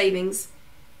summer of savings,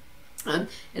 and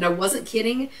I wasn't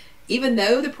kidding. Even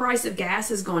though the price of gas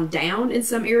has gone down in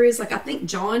some areas, like I think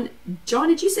John,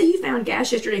 did you say you found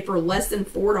gas yesterday for less than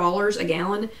 $4 a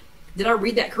gallon? Did I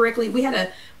read that correctly? We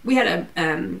had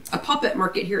a pop-up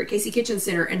market here at Casey Kitchen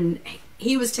Center, and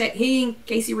he and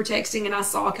Casey were texting, and I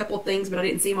saw a couple of things, but I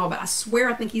didn't see them all. But I swear,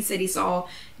 I think he said he saw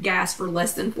gas for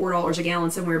less than $4 a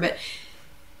gallon somewhere. But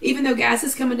even though gas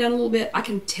is coming down a little bit, I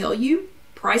can tell you,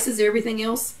 prices of everything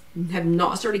else have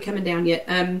not started coming down yet.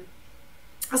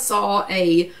 I saw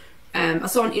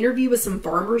an interview with some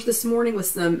farmers this morning, with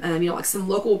some, like some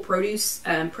local produce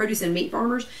and meat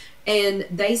farmers, and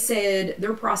they said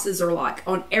their prices are like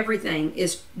on everything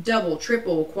is double,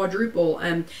 triple, quadruple.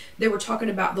 They were talking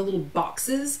about the little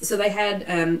boxes. So they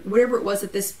had whatever it was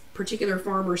that this particular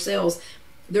farmer sells.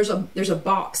 There's a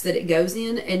box that it goes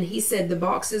in, and he said the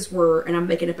boxes were, and I'm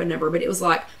making up a number, but it was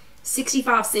like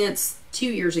 65 cents 2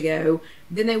 years ago.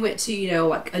 Then they went to,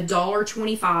 like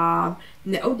 $1.25,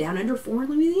 and down under $4 in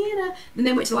Louisiana. Then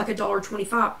they went to like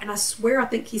 $1.25, and I swear, I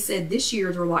think he said this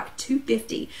year they're like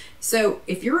 $2.50. So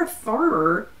if you're a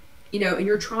farmer, and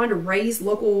you're trying to raise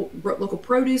local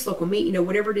produce, local meat,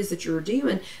 whatever it is that you're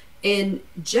doing, and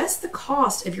just the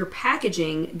cost of your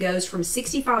packaging goes from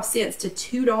 65 cents to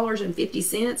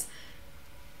 $2.50.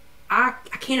 I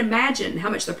can't imagine how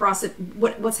much the price of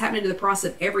what's happening to the price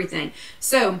of everything.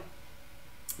 So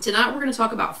tonight we're going to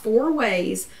talk about 4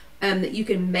 ways that you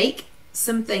can make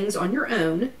some things on your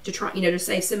own to try, to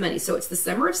save some money. So it's the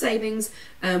summer of savings.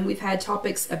 We've had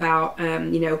topics about,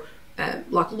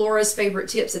 like Laura's favorite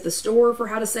tips at the store for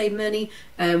how to save money.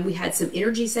 We had some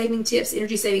energy saving tips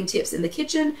in the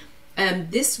kitchen.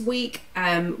 This week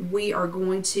we are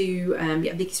going to,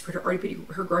 Vicky's already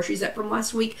put her groceries up from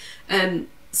last week.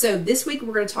 So this week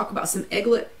we're going to talk about some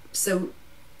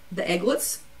the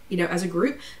egglets, as a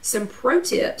group, some pro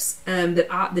tips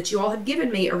that you all have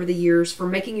given me over the years for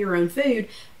making your own food.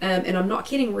 And I'm not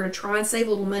kidding, we're going to try and save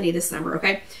a little money this summer,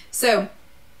 okay? So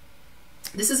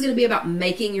this is going to be about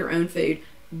making your own food.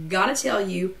 Gotta tell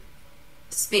you,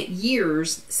 spent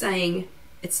years saying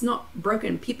it's not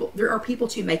broken. There are people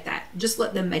to make that. Just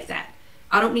let them make that.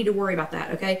 I don't need to worry about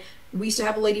that, okay? We used to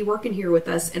have a lady working here with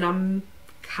us, and I'm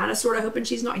kind of sort of hoping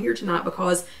she's not here tonight,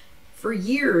 because for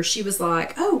years she was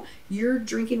like, oh, you're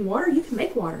drinking water, you can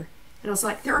make water. And I was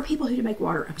like, there are people who can make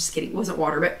water. I'm just kidding, it wasn't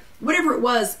water, but whatever it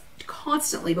was,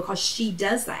 constantly, because she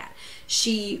does that.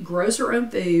 She grows her own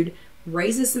food,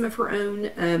 raises some of her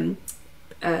own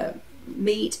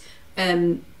meat,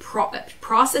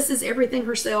 processes everything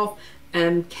herself,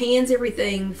 cans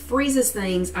everything, freezes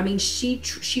things. I mean, she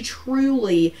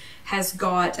truly has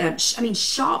got,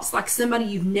 shops like somebody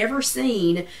you've never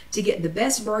seen to get the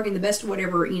best bargain, the best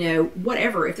whatever,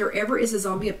 whatever. If there ever is a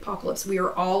zombie apocalypse, we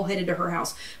are all headed to her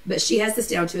house. But she has this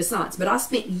down to a science. But I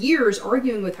spent years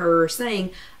arguing with her,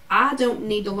 saying, I don't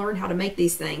need to learn how to make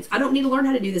these things. I don't need to learn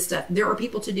how to do this stuff. There are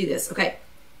people to do this, okay?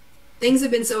 Things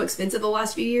have been so expensive the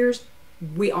last few years.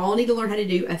 We all need to learn how to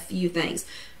do a few things.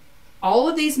 All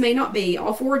 4 of these may not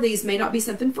be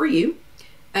something for you.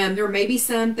 There may be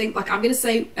something, like I'm going to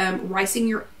say,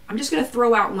 I'm just going to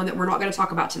throw out one that we're not going to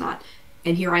talk about tonight.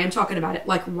 And here I am talking about it,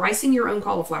 like ricing your own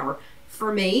cauliflower.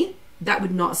 For me, that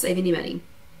would not save any money.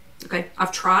 Okay,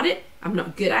 I've tried it. I'm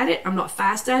not good at it. I'm not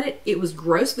fast at it. It was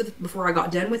gross before I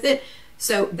got done with it.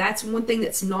 So that's one thing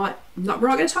that's we're not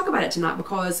going to talk about it tonight,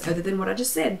 because other than what I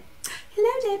just said,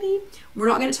 hello Debbie, we're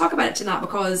not going to talk about it tonight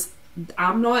because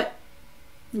I'm not,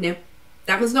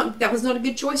 that was not a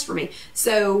good choice for me.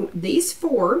 So these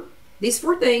four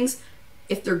things,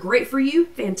 if they're great for you,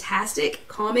 fantastic.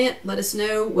 Comment, let us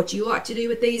know what you like to do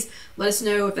with these. Let us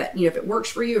know if that, if it works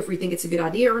for you, if we think it's a good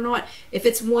idea or not. If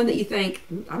it's one that you think,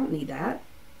 I don't need that,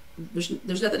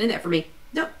 there's nothing in that for me,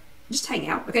 no, just hang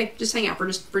out, okay? Just hang out for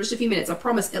just a few minutes. I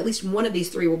promise at least one of these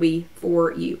 3 will be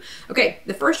for you. Okay,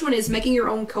 the first one is making your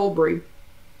own cold brew.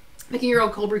 Making your own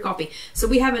cold brew coffee. So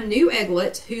we have a new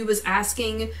egglet who was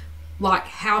asking like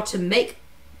how to make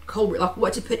cold brew, like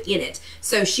what to put in it.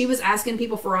 So she was asking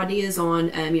people for ideas on,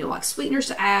 you know, like sweeteners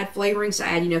to add, flavorings to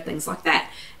add, you know, things like that.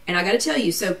 And I got to tell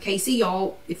you, so Casey,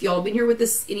 y'all, if y'all have been here with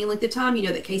us any length of time, you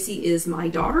know that Casey is my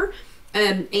daughter.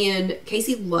 And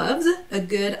Casey loves a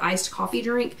good iced coffee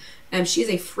drink. She is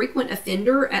a frequent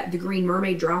offender at the Green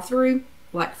Mermaid drive-thru,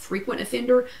 like frequent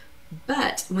offender.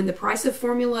 But when the price of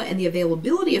formula and the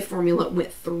availability of formula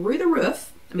went through the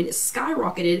roof, I mean, it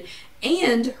skyrocketed,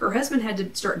 and her husband had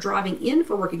to start driving in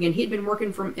for work again. He'd been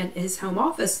working from his home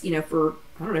office, you know, for,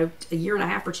 I don't know, a year and a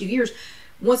half or 2 years.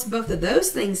 Once both of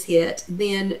those things hit,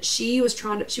 then she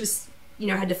was, you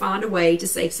know, had to find a way to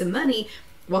save some money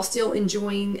while still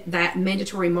enjoying that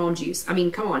mandatory mom juice. I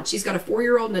mean, come on, she's got a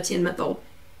 4-year-old and a 10-month-old.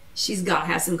 She's got to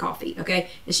have some coffee, okay?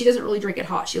 And she doesn't really drink it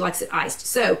hot. She likes it iced.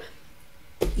 So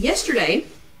yesterday,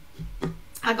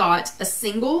 I got a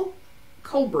single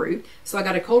cold brew. So I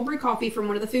got a cold brew coffee from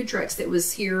one of the food trucks that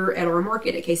was here at our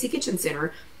market at Casey Kitchen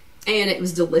Center, and it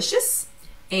was delicious.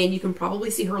 And you can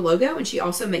probably see her logo, and she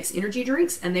also makes energy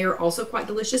drinks, and they are also quite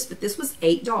delicious, but this was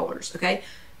 $8, okay?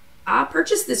 I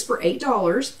purchased this for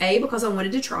 $8, A, because I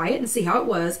wanted to try it and see how it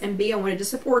was, and B, I wanted to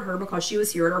support her because she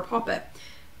was here at our pop-up.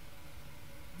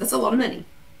 That's a lot of money,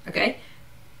 okay?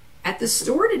 At the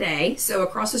store today, so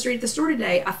across the street at the store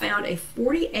today, I found a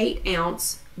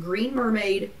 48-ounce Green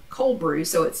Mermaid cold brew.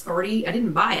 So it's already, I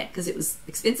didn't buy it because it was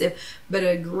expensive, but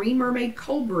a Green Mermaid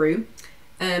cold brew,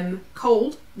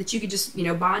 cold, that you could just, you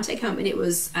know, buy and take home. And it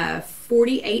was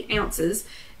 48 ounces,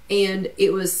 and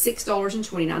it was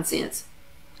 $6.29.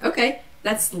 Okay,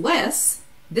 that's less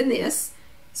than this.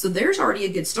 So there's already a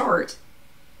good start.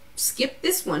 Skip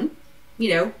this one. You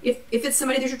know, if it's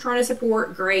somebody that you're trying to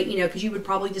support, great, you know, because you would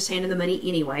probably just hand them the money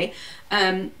anyway.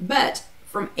 But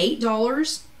from $8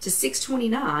 to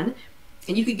 $6.29,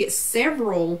 and you could get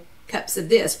several cups of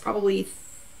this, probably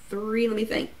 3, let me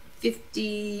think,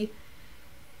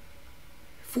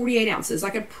 48 ounces.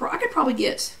 I could probably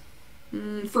get,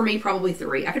 for me, probably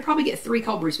 3. I could probably get 3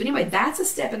 cold brews. But anyway, that's a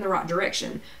step in the right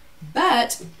direction.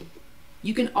 But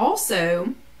you can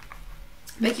also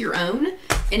make your own.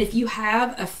 And if you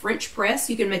have a French press,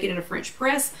 you can make it in a French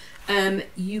press.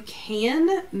 You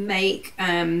can make,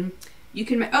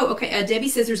 oh, okay. Debbie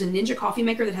says there's a Ninja coffee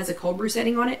maker that has a cold brew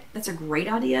setting on it. That's a great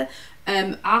idea.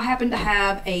 I happen to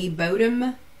have a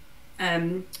Bodum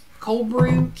cold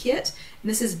brew kit.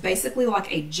 And this is basically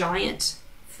like a giant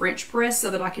French press so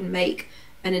that I can make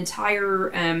an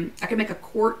entire, I can make a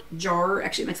quart jar.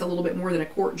 Actually, it makes a little bit more than a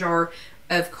quart jar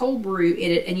of cold brew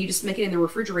in it, and you just make it in the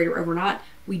refrigerator overnight.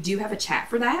 We do have a chat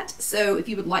for that. So if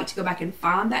you would like to go back and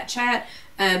find that chat,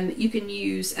 you can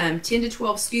use 10 to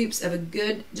 12 scoops of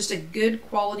just a good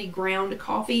quality ground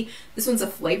coffee. This one's a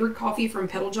flavored coffee from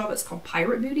Petal Job. It's called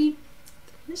Pirate Booty.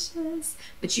 Delicious.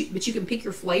 But you can pick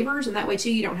your flavors, and that way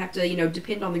too you don't have to, you know,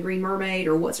 depend on the Green Mermaid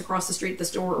or what's across the street at the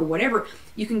store or whatever.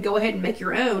 You can go ahead and make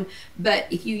your own. But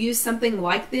if you use something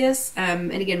like this,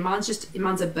 and again, mine's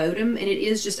a Bodum, and it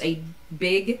is just a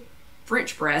big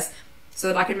French press, so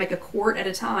that I can make a quart at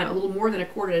a time, a little more than a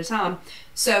quart at a time.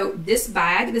 So this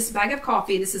bag of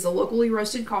coffee, this is a locally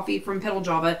roasted coffee from Petal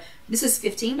Java. This is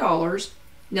 $15.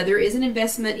 Now there is an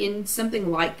investment in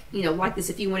something like, you know, like this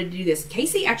if you wanted to do this.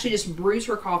 Casey actually just brews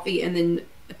her coffee and then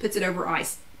puts it over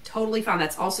ice. Totally fine.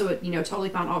 That's also a, you know, totally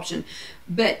fine option.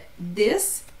 But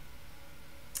this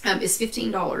is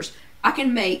 $15. I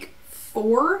can make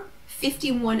 4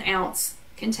 51-ounce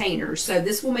containers. So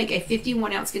this will make a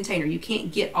 51-ounce container. You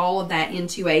can't get all of that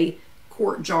into a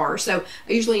quart jar. So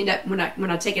I usually end up, when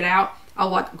I take it out, I'll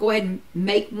like go ahead and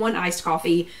make one iced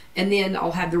coffee, and then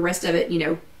I'll have the rest of it, you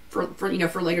know, for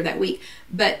later that week.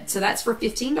 But so that's for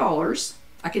 $15.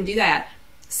 I can do that.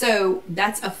 So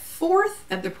that's 1/4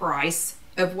 of the price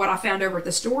of what I found over at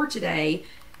the store today.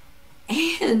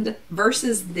 And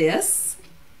versus that's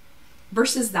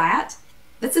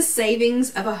a savings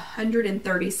of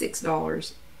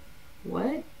 $136.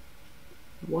 What?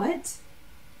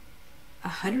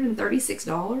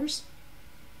 $136?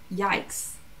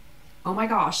 Yikes. Oh my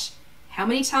gosh. How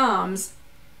many times?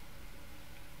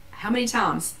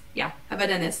 Yeah, have I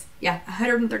done this? Yeah,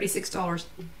 $136.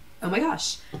 Oh my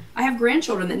gosh. I have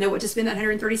grandchildren that know what to spend that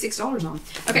 $136 on.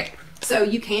 Okay, so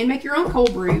you can make your own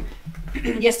cold brew.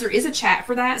 Yes, there is a chat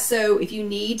for that. So if you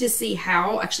need to see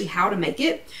how to make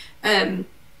it, and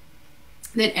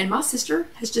my sister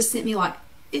has just sent me like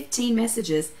 15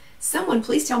 messages. Someone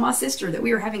please tell my sister that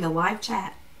we are having a live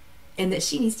chat and that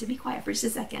she needs to be quiet for just a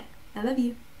second. I love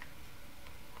you.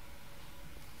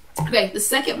 Okay, the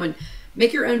second one,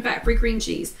 make your own fat-free cream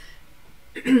cheese.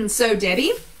 So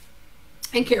Debbie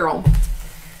and Carol,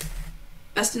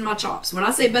 busting my chops. When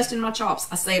I say busting my chops,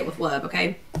 I say it with love,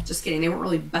 okay? Just kidding. They weren't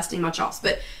really busting my chops.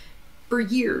 But for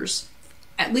years,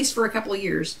 at least for a couple of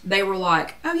years, they were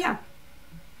like, oh yeah,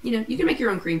 you know, you can make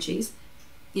your own cream cheese.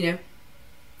 You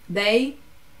know,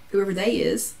 whoever they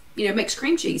is, you know, makes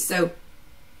cream cheese. So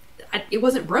it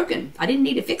wasn't broken. I didn't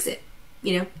need to fix it.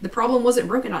 You know, the problem wasn't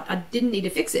broken. I didn't need to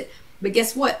fix it. But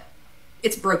guess what?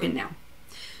 It's broken now.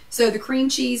 So the cream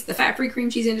cheese, the fat-free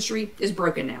cream cheese industry is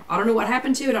broken now. I don't know what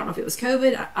happened to it. I don't know if it was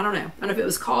COVID. I don't know. I don't know if it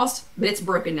was cost, but it's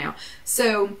broken now.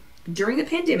 So during the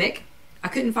pandemic, I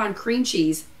couldn't find cream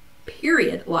cheese,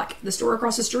 period. Like the store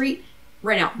across the street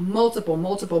ran out multiple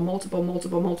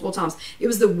times. It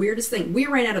was the weirdest thing. We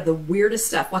ran out of the weirdest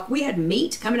stuff. Like we had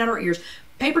meat coming out of our ears,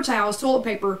 paper towels, toilet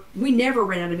paper. We never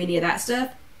ran out of any of that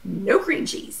stuff. No cream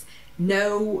cheese,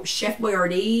 no Chef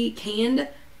Boyardee canned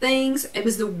things. It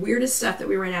was the weirdest stuff that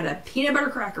we ran out of. Peanut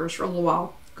butter crackers for a little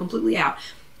while, completely out.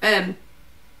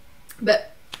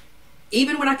 But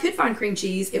even when I could find cream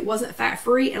cheese, it wasn't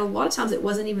fat-free, and a lot of times it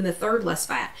wasn't even the third less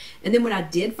fat. And then when I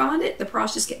did find it, the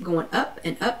price just kept going up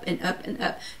and up and up and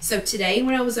up. So today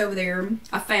when I was over there,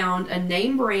 I found a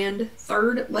name brand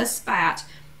third less fat.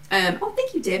 Oh,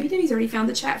 thank you, Debbie. Debbie's already found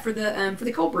the chat for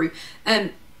the cold brew.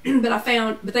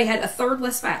 But they had a third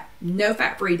less fat, no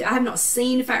fat-free. I have not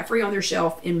seen fat-free on their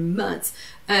shelf in months.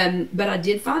 But I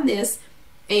did find this,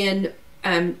 and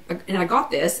I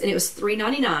got this, and it was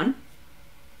 $3.99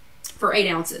 for 8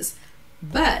 ounces.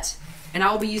 But, and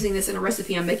I'll be using this in a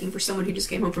recipe I'm making for someone who just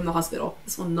came home from the hospital.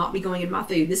 This will not be going in my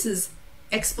food. This is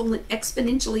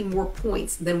exponentially more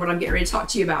points than what I'm getting ready to talk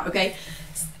to you about, okay?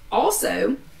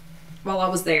 Also, while I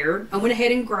was there, I went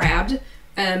ahead and grabbed,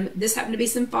 this happened to be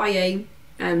some Fage,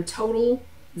 Total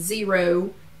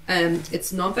Zero,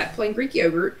 it's non-fat plain Greek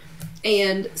yogurt,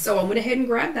 and so I went ahead and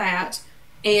grabbed that,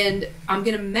 and I'm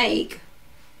gonna make,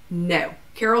 no.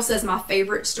 Carol says my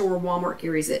favorite store, Walmart,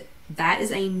 carries it. That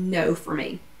is a no for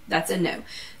me. That's a no.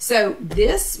 So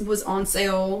this was on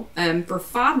sale for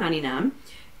 $5.99,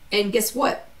 and guess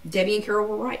what? Debbie and Carol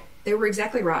were right. They were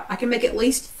exactly right. I can make at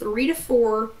least 3 to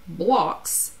 4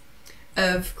 blocks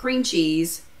of cream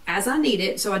cheese as I need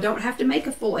it, so I don't have to make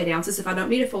a full 8 ounces if I don't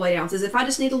need a full 8 ounces. If I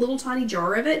just need a little tiny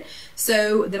jar of it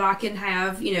so that I can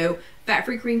have, you know,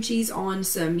 fat-free cream cheese on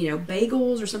some, you know,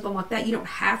 bagels or something like that, you don't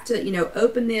have to, you know,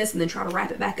 open this and then try to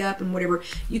wrap it back up and whatever.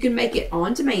 You can make it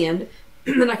on demand,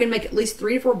 and I can make at least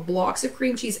 3 to 4 blocks of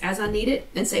cream cheese as I need it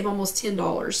and save almost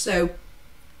 $10. So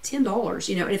 $10,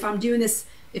 you know, and if I'm doing this,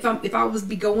 if I was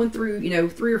be going through, you know,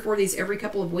 3 or 4 of these every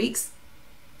couple of weeks,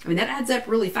 I mean, that adds up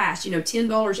really fast. You know,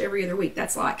 $10 every other week.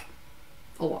 That's like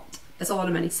a lot. That's a lot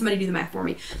of money. Somebody do the math for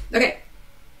me. Okay.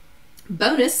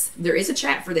 Bonus, there is a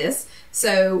chat for this.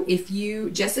 So if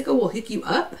you, Jessica will hook you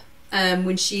up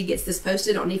when she gets this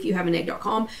posted on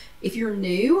IfYouHaveAnEgg.com. If you're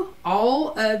new,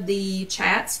 all of the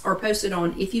chats are posted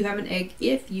on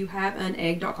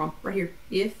IfYouHaveAnEgg.com. Right here.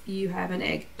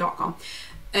 IfYouHaveAnEgg.com.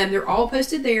 They're all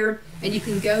posted there, and you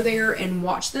can go there and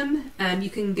watch them. You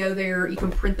can go there, you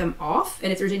can print them off, and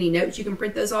if there's any notes, you can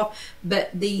print those off.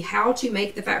 But the how to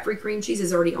make the fat-free cream cheese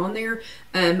is already on there.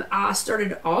 I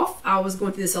started off, I was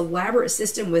going through this elaborate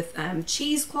system with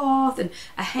cheesecloth and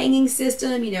a hanging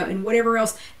system, you know, and whatever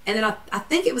else. And then I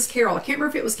think it was Carol. I can't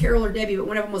remember if it was Carol or Debbie, but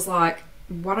one of them was like,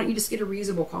 why don't you just get a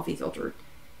reusable coffee filter?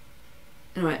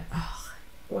 And I went, oh,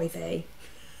 boy, they,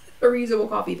 a reusable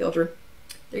coffee filter.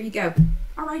 There you go.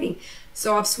 Alrighty.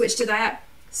 So I've switched to that.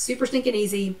 Super stinking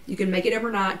easy. You can make it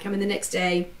overnight, come in the next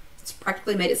day. It's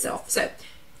practically made itself. So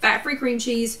fat-free cream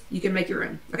cheese, you can make your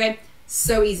own. Okay?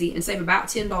 So easy, and save about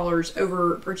 $10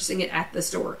 over purchasing it at the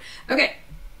store. Okay.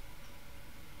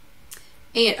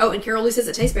 And oh, and Carol Lee says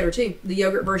it tastes better too. The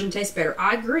yogurt version tastes better.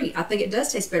 I agree. I think it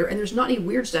does taste better, and there's not any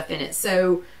weird stuff in it.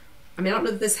 So, I mean, I don't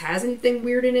know if this has anything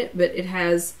weird in it, but it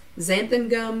has xanthan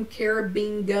gum,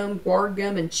 carabine gum, guar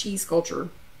gum, and cheese culture.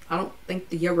 I don't think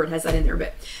the yogurt has that in there,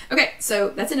 but okay.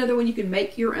 So that's another one. You can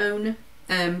make your own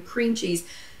cream cheese,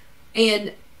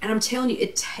 and I'm telling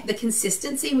you, the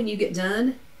consistency when you get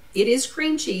done, it is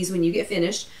cream cheese when you get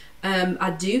finished.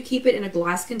 I do keep it in a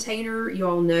glass container. You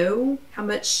all know how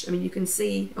much. I mean, you can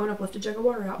see. Oh, and I've left a jug of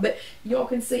water out, but you all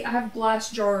can see I have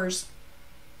glass jars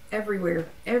everywhere.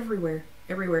 But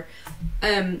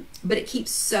it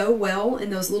keeps so well in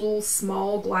those little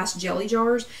small glass jelly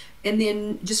jars, and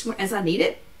then just as I need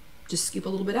it, just scoop a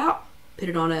little bit out, put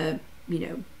it on a, you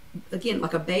know, again,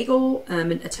 like a bagel,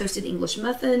 and a toasted English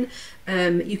muffin.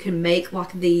 You can make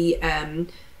like the, oh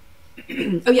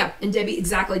yeah, and Debbie,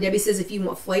 exactly. Debbie says if you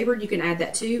want flavored, you can add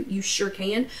that too. You sure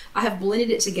can. I have blended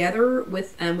it together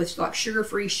with like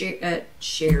sugar-free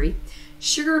sugar-free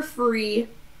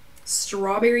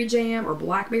strawberry jam or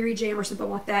blackberry jam or something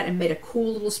like that and made a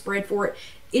cool little spread for it.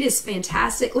 It is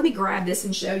fantastic. Let me grab this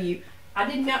and show you. I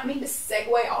did not mean to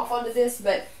segue off onto this,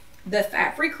 but the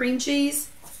fat-free cream cheese,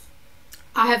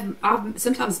 I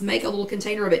sometimes make a little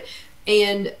container of it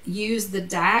and use the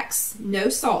Dax no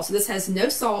salt. So this has no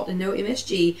salt and no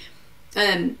MSG.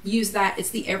 Use that. It's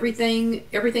the everything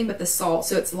but the salt.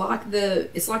 So it's like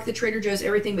the Trader Joe's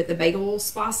everything but the bagel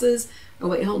spices. Oh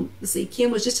wait, hold on. Let's see.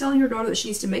 Kim was just telling her daughter that she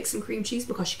needs to make some cream cheese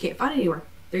because she can't find it anywhere.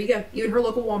 There you go. Even her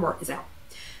local Walmart is out.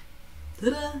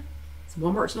 Ta-da!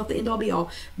 Walmart's not the end all be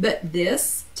all, but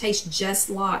this tastes just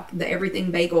like the everything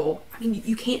bagel. I mean,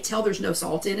 you can't tell there's no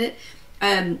salt in it.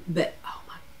 But oh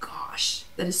my gosh,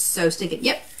 that is so stinking.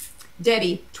 Yep,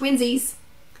 Debbie, twinsies.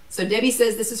 So Debbie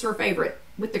says this is her favorite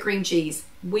with the cream cheese.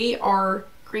 We are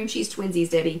cream cheese twinsies,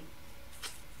 Debbie.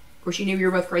 Of course, you knew you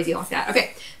were both crazy like that.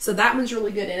 Okay, so that one's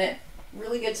really good in it.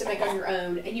 Really good to make on your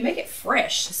own, and you make it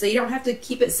fresh, so you don't have to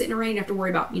keep it sitting around. You have to worry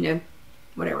about, you know,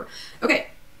 whatever. Okay,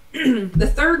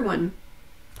 the third one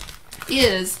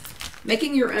is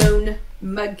making your own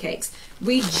mug cakes.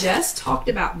 We just talked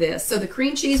about this. So the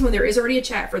cream cheese one, there is already a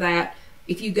chat for that.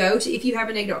 If you go to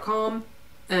IfYouHaveAnEgg.com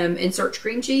and search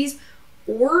cream cheese,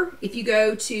 or if you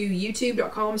go to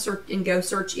YouTube.com and go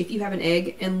search If You Have an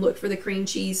Egg and look for the cream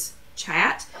cheese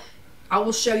chat, I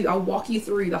will show you, I'll walk you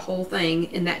through the whole thing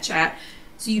in that chat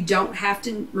so you don't have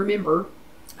to remember.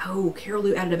 Oh, Carol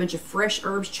Lou added a bunch of fresh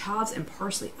herbs, chives, and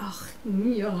parsley. Oh,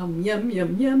 yum, yum, yum,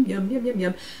 yum, yum, yum, yum,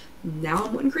 yum. Now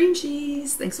I'm wanting cream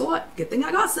cheese. Thanks a lot. Good thing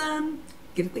I got some.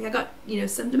 Good thing I got, you know,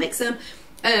 some to make some.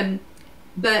 Anyway,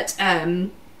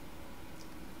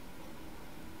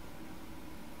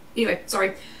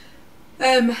 sorry.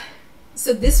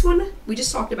 So this one we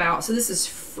just talked about. So this is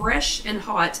fresh and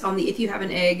hot on the If You Have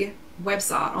an Egg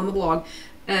website on the blog.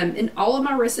 And all of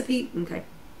my recipe, okay,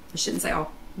 I shouldn't say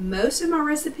all. Most of my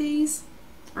recipes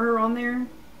are on there.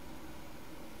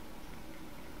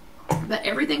 But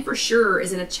everything for sure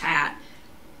is in a chat.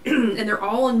 And they're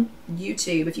all on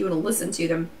YouTube if you want to listen to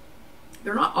them.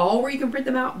 They're not all where you can print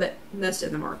them out, but most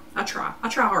of them are. I try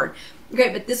hard.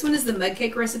 Okay, but this one is the mug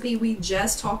cake recipe. We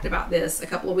just talked about this a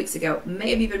couple of weeks ago. May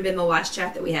have even been the last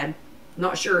chat that we had.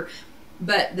 Not sure.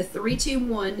 But the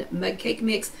 3-2-1 mug cake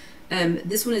mix.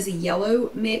 This one is a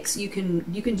yellow mix. You can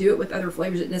do it with other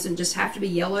flavors. It doesn't just have to be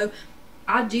yellow.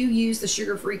 I do use the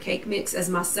sugar-free cake mix as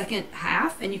my second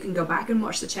half, and you can go back and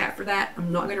watch the chat for that.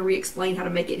 I'm not going to re-explain how to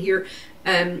make it here,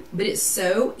 but it's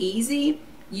so easy.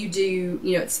 You do,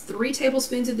 you know, it's 3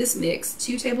 tablespoons of this mix,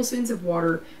 2 tablespoons of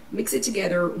water, mix it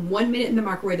together, 1 minute in the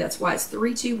microwave. That's why it's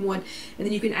 3-2-1, and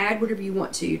then you can add whatever you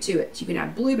want to it. You can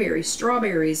add blueberries,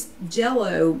 strawberries,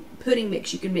 Jello, pudding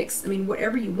mix. You can mix, I mean,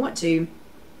 whatever you want to,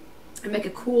 and make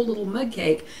a cool little mug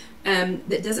cake.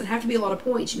 That doesn't have to be a lot of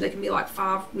points. They can be like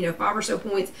 5 or so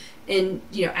points, and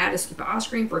add a scoop of ice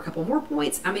cream for a couple more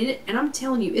points. I mean, and I'm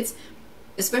telling you, it's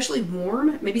especially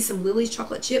warm. Maybe some Lily's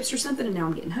chocolate chips or something. And now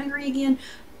I'm getting hungry again.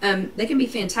 They can be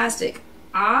fantastic.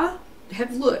 I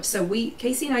have looked. So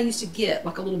Casey and I used to get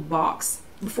like a little box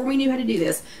before we knew how to do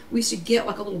this. We used to get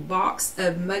like a little box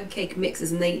of mug cake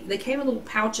mixes, and they came in little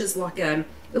pouches like it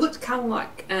looked kind of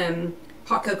like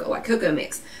hot cocoa, like cocoa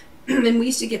mix, and we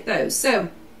used to get those. So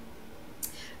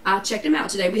I checked them out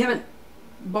today. We haven't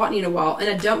bought any in a while, and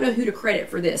I don't know who to credit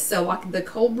for this. So like the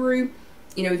cold brew,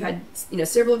 we've had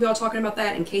several of y'all talking about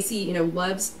that, and Casey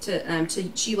loves to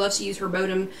she loves to use her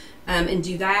Bodum and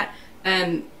do that.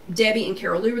 Debbie and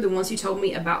Carol Lou were the ones who told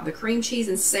me about the cream cheese,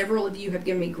 and several of you have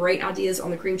given me great ideas on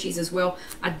the cream cheese as well.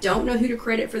 I don't know who to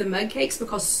credit for the mug cakes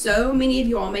because so many of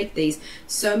you all make these.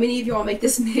 So many of you all make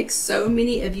this mix. So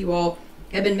many of you all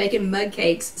have been making mug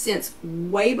cakes since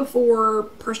way before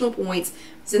Personal Points,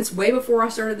 since way before I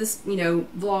started this,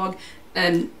 vlog,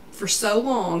 for so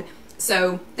long.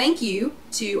 So thank you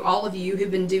to all of you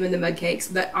who've been doing the mug cakes.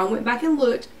 But I went back and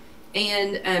looked,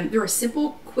 and they're a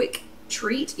simple, quick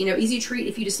treat, easy treat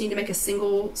if you just need to make a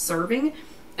single serving.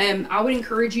 I would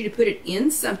encourage you to put it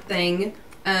in something.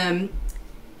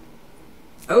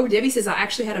 Oh, Debbie says I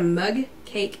actually had a mug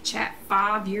cake chat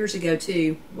 5 years ago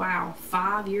too. Wow,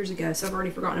 5 years ago. So I've already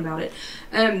forgotten about it.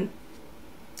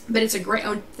 But it's a great,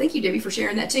 oh, thank you, Debbie, for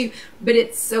sharing that too. But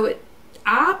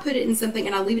I put it in something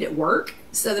and I leave it at work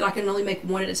so that I can only make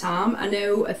one at a time. I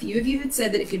know a few of you had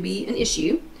said that it could be an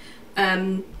issue,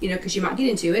 because you might get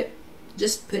into it.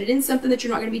 Just put it in something that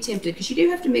you're not going to be tempted, because you do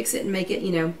have to mix it and make it,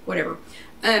 whatever.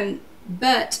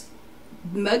 But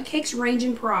mug cakes range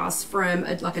in price from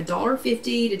like $1.50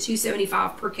 to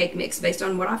 $2.75 per cake mix based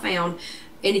on what I found.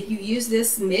 And if you use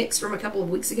this mix from a couple of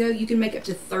weeks ago, you can make up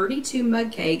to 32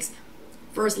 mug cakes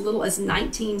for as little as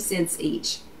 19 cents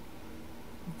each.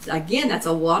 again, that's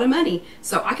a lot of money.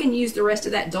 So I can use the rest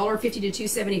of that $1.50 to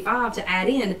 $2.75 to add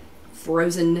in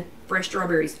frozen fresh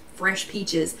strawberries, fresh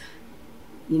peaches,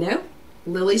 you know,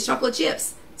 Lily's chocolate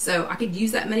chips. So I could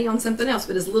use that money on something else,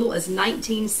 but as little as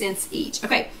 19 cents each.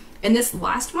 Okay, and this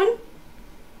last one,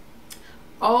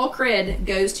 all cred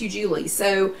goes to Julie.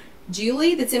 So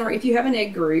Julie, that's in our If You Have an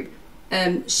Egg group,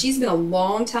 she's been a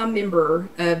long time member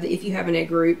of the If You Have an Egg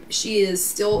group.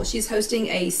 She's hosting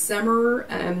a summer,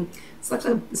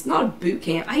 it's not a boot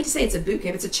camp. I hate to say it's a boot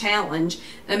camp, it's a challenge.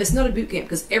 It's not a boot camp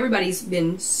because everybody's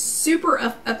been super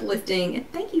uplifting.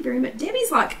 And thank you very much.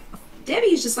 Debbie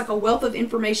is just like a wealth of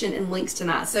information and links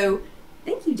tonight. So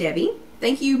thank you, Debbie.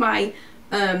 Thank you, my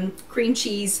cream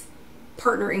cheese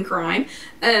partner in crime.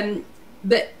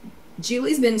 But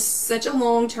Julie's been such a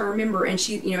long-term member, and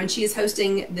she is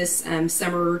hosting this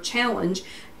summer challenge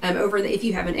over in the If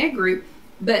You Have an Egg group.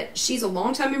 But she's a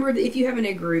long-time member of the If You Have an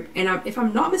Egg group, and if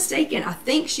I'm not mistaken, I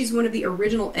think she's one of the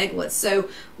original egglets. So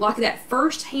like that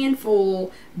first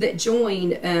handful that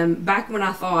joined back when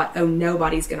I thought, oh,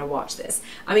 nobody's going to watch this.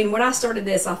 I mean, when I started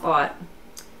this, I thought,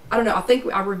 I don't know, I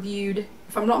think I reviewed,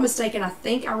 if I'm not mistaken, I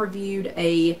think I reviewed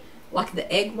like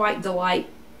the Egg White Delight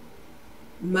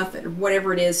muffin or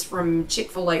whatever it is from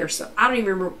Chick-fil-A or so. I don't even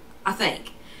remember. I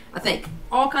think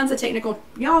all kinds of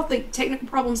y'all think technical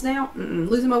problems now?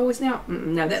 Losing my voice now?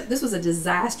 No, this was a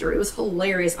disaster. It was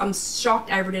hilarious. I'm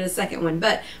shocked I ever did a second one,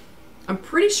 but I'm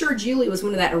pretty sure Julie was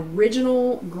one of that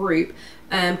original group,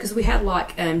 because we had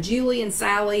like Julie and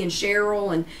Sally and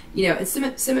Cheryl and, you know, and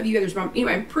some of you others. But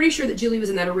anyway, I'm pretty sure that Julie was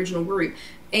in that original group,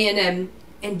 and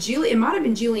Julie, it might have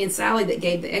been Julie and Sally that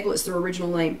gave the egglets their original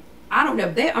name. I don't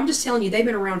know. I'm just telling you, they've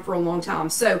been around for a long time.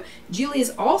 So Julie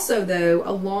is also, though,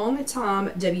 a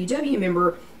long-time WW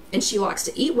member, and she likes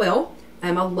to eat well.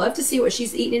 I love to see what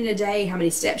she's eating in a day, how many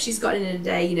steps she's gotten in a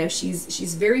day. You know,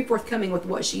 she's very forthcoming with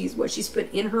what she's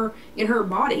put in her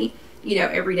body, you know,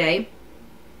 every day.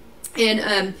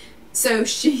 And so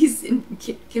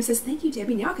Kim says, "Thank you,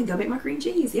 Debbie. Now I can go make my cream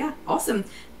cheese." Yeah, awesome.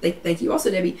 Thank you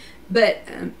also, Debbie. But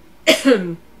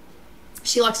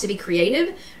she likes to be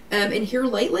creative. And here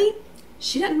lately,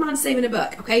 she doesn't mind saving a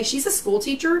buck, okay? She's a school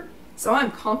teacher, so I'm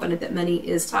confident that money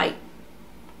is tight.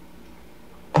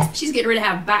 She's getting ready to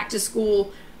have back to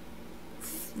school,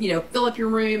 you know, fill up your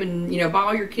room and, you know, buy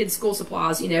all your kids' school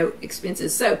supplies, you know,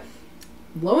 expenses. So,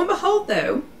 lo and behold,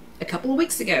 though, a couple of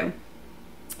weeks ago,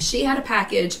 she had a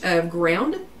package of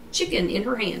ground chicken in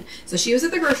her hand. So she was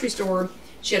at the grocery store.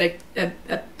 She had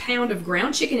a pound of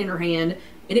ground chicken in her hand,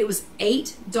 and it was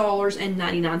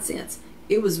 $8.99.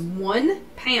 It was 1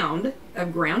 pound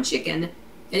of ground chicken,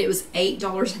 and it was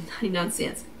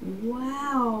 $8.99.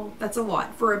 Wow, that's a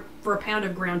lot for a pound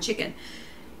of ground chicken.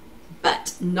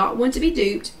 But not one to be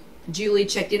duped, Julie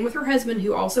checked in with her husband,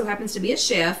 who also happens to be a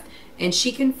chef, and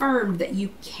she confirmed that you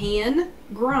can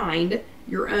grind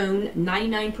your own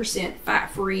 99%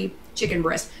 fat-free chicken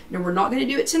breast. Now, we're not going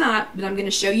to do it tonight, but I'm going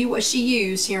to show you what she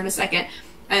used here in a second.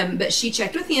 But she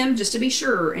checked with him just to be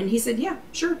sure, and he said, yeah,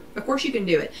 sure, of course you can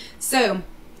do it. So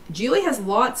Julie has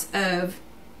lots of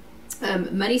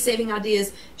money-saving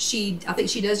ideas. I think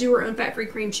she does do her own fat-free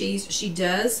cream cheese. She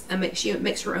does. She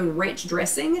makes her own ranch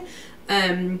dressing.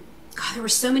 God, there were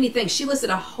so many things. She listed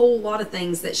a whole lot of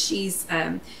things that she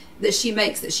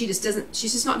makes that she's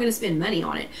just not going to spend money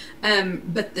on it.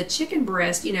 But the chicken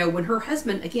breast, you know, when her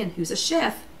husband, again, who's a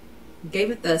chef,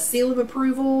 gave it the seal of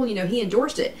approval, you know, he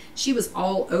endorsed it, she was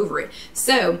all over it.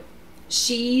 So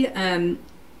she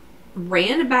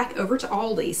ran back over to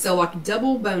Aldi. So like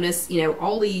double bonus, you know,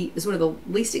 Aldi is one of the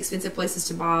least expensive places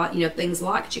to buy, you know, things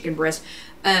like chicken breast.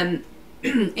 And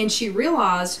she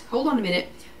realized, hold on a minute,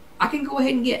 I can go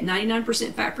ahead and get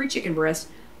 99% fat-free chicken breast.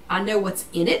 I know what's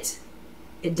in it.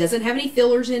 It doesn't have any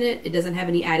fillers in it. It doesn't have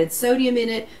any added sodium in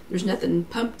it. There's nothing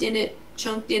pumped in it,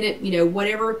 chunked in it, you know,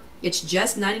 whatever. It's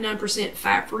just 99%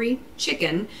 fat-free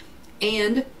chicken.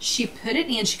 And she put it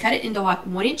in, she cut it into like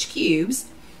 1-inch cubes.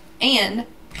 And,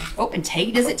 oh, and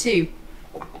Tay does it too,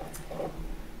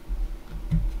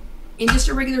 in just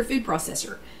a regular food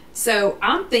processor. So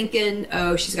I'm thinking,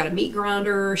 oh, she's got a meat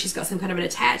grinder. She's got some kind of an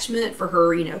attachment for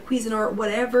her, you know, Cuisinart,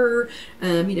 whatever.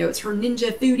 You know, it's her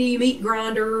Ninja Foodie meat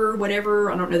grinder,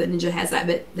 whatever. I don't know that Ninja has that,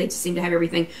 but they seem to have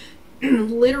everything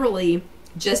literally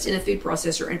just in a food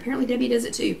processor. And apparently Debbie does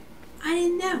it too. I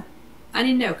didn't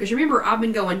know. Because remember, I've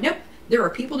been going, nope, there are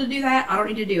people to do that. I don't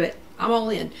need to do it. I'm all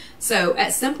in. So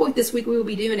at some point this week we will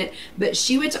be doing it. But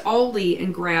she went to Aldi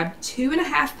and grabbed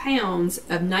 2.5 pounds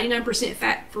of 99%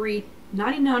 fat-free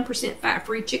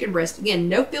chicken breast. Again,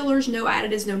 no fillers, no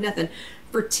additives, no nothing,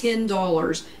 for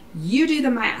 $10. You do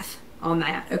the math on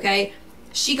that, okay?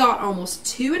 She got almost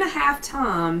 2.5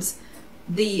 times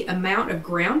the amount of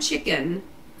ground chicken,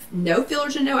 no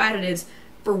fillers and no additives,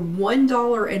 for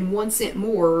 $1.01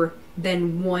 more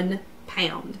than 1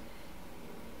 pound.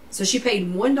 So she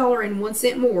paid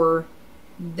 $1.01 more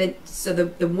than, so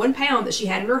the 1 pound that she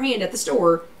had in her hand at the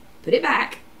store, put it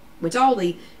back, went to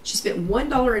Aldi, she spent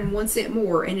 $1.01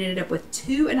 more and ended up with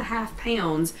 2.5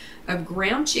 pounds of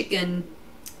ground chicken,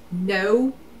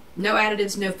 no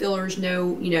additives, no fillers,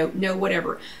 no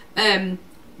whatever.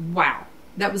 Wow,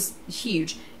 that was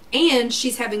huge. And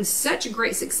she's having such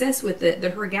great success with it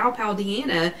that her gal pal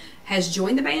Deanna has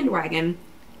joined the bandwagon.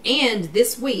 And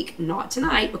this week, not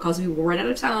tonight because we will run out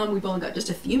of time, we've only got just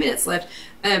a few minutes left,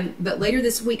 but later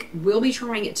this week we'll be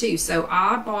trying it too. So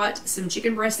I bought some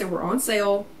chicken breasts that were on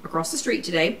sale across the street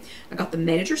today. I got the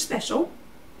manager special,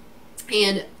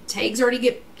 and Tag's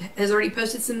has already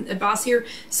posted some advice here.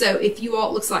 So if you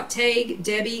all, looks like Tag,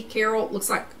 Debbie, Carol, looks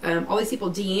like all these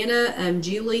people, Deanna,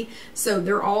 Julie, so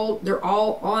they're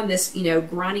all on this,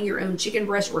 grinding your own chicken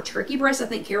breast or turkey breast. I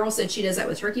think Carol said she does that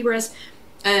with turkey breast.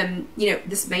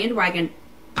 This bandwagon,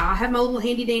 I have my little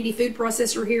handy dandy food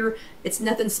processor here. It's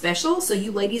nothing special, so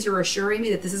you ladies are assuring me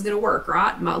that this is going to work,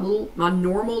 right? My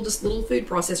normal just little food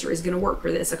processor is going to work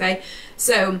for this, okay?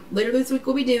 So later this week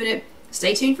we'll be doing it.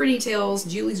 Stay tuned for details.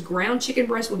 Julie's ground chicken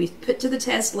breast will be put to the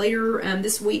test later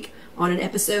this week on an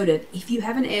episode of If You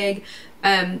Have an Egg.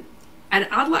 And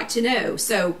I'd like to know,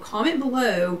 so comment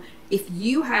below if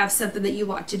you have something that you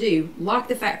like to do, like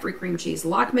the fat-free cream cheese,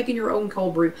 like making your own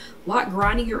cold brew, like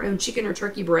grinding your own chicken or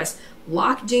turkey breast,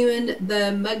 like doing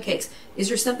the mug cakes. Is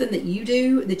there something that you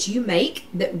do, that you make,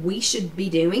 that we should be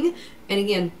doing? And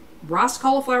again, rice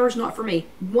cauliflower is not for me.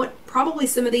 Probably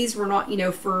some of these were not,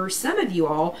 for some of you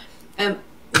all.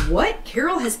 What?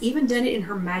 Carol has even done it in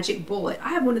her magic bullet. I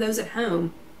have one of those at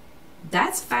home.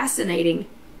 That's fascinating.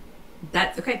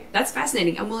 That's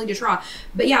fascinating. I'm willing to try.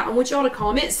 But yeah, I want y'all to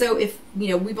comment. So if,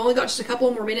 we've only got just a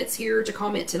couple more minutes here to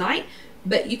comment tonight,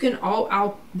 but you can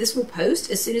this will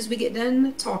post as soon as we get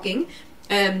done talking.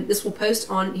 This will post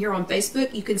here on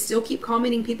Facebook. You can still keep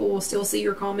commenting. People will still see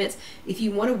your comments. If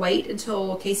you want to wait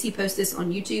until Casey posts this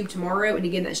on YouTube tomorrow, and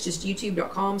again, that's just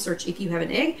youtube.com, search If You Have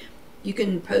an Egg. You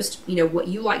can post, what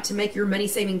you like to make, your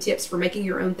money-saving tips for making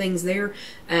your own things there.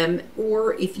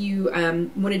 Or if you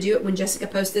want to do it when Jessica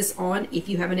posts this on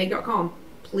IfYouHaveAnEgg.com,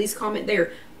 please comment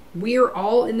there. We're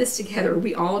all in this together.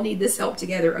 We all need this help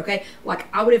together, okay? Like,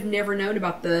 I would have never known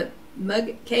about the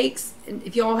mug cakes, and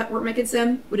if y'all weren't making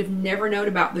some, would have never known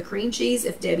about the cream cheese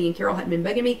if Debbie and Carol hadn't been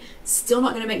bugging me. Still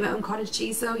not going to make my own cottage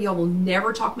cheese, though. Y'all will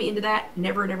never talk me into that.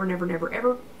 Never, never, never, never,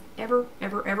 ever, ever,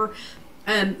 ever, ever.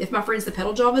 If my friends the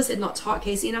Pedal Javas had not taught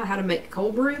Casey and I how to make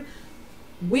cold brew,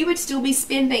 we would still be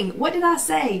spending, what did I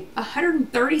say,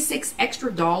 $136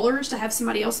 extra to have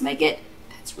somebody else make it?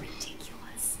 That's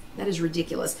ridiculous. That is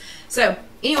ridiculous. So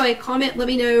anyway, comment, let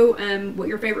me know what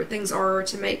your favorite things are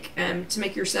to make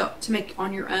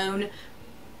on your own.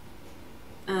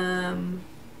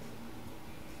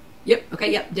 Yep.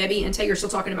 Okay. Yep. Debbie and Tay are still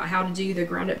talking about how to do the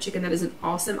ground up chicken. That is an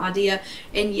awesome idea.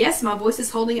 And yes, my voice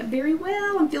is holding up very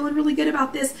well. I'm feeling really good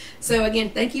about this. So again,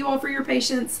 thank you all for your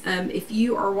patience. If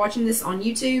you are watching this on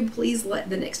YouTube, please let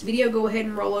the next video go ahead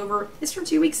and roll over. It's from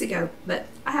 2 weeks ago, but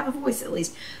I have a voice at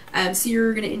least. So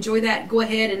you're going to enjoy that. Go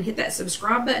ahead and hit that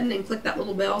subscribe button and click that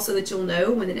little bell so that you'll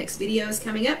know when the next video is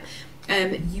coming up.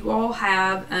 You all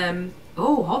have,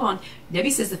 oh, hold on. Debbie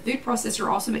says the food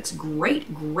processor also makes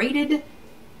great grated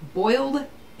boiled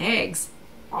eggs.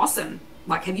 Awesome.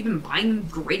 Like, have you been buying them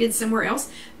grated somewhere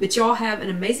else? But y'all have an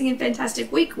amazing and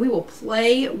fantastic week. We will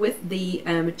play with the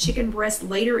chicken breast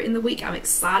later in the week. I'm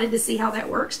excited to see how that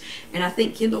works, and I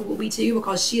think Kendall will be too,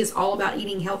 because she is all about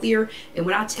eating healthier. And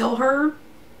when I tell her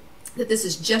that this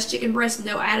is just chicken breast,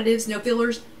 no additives, no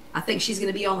fillers, I think she's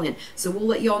going to be all in. So we'll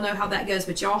let y'all know how that goes.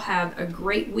 But y'all have a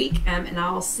great week, and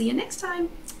I'll see you next time.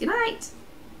 Good night.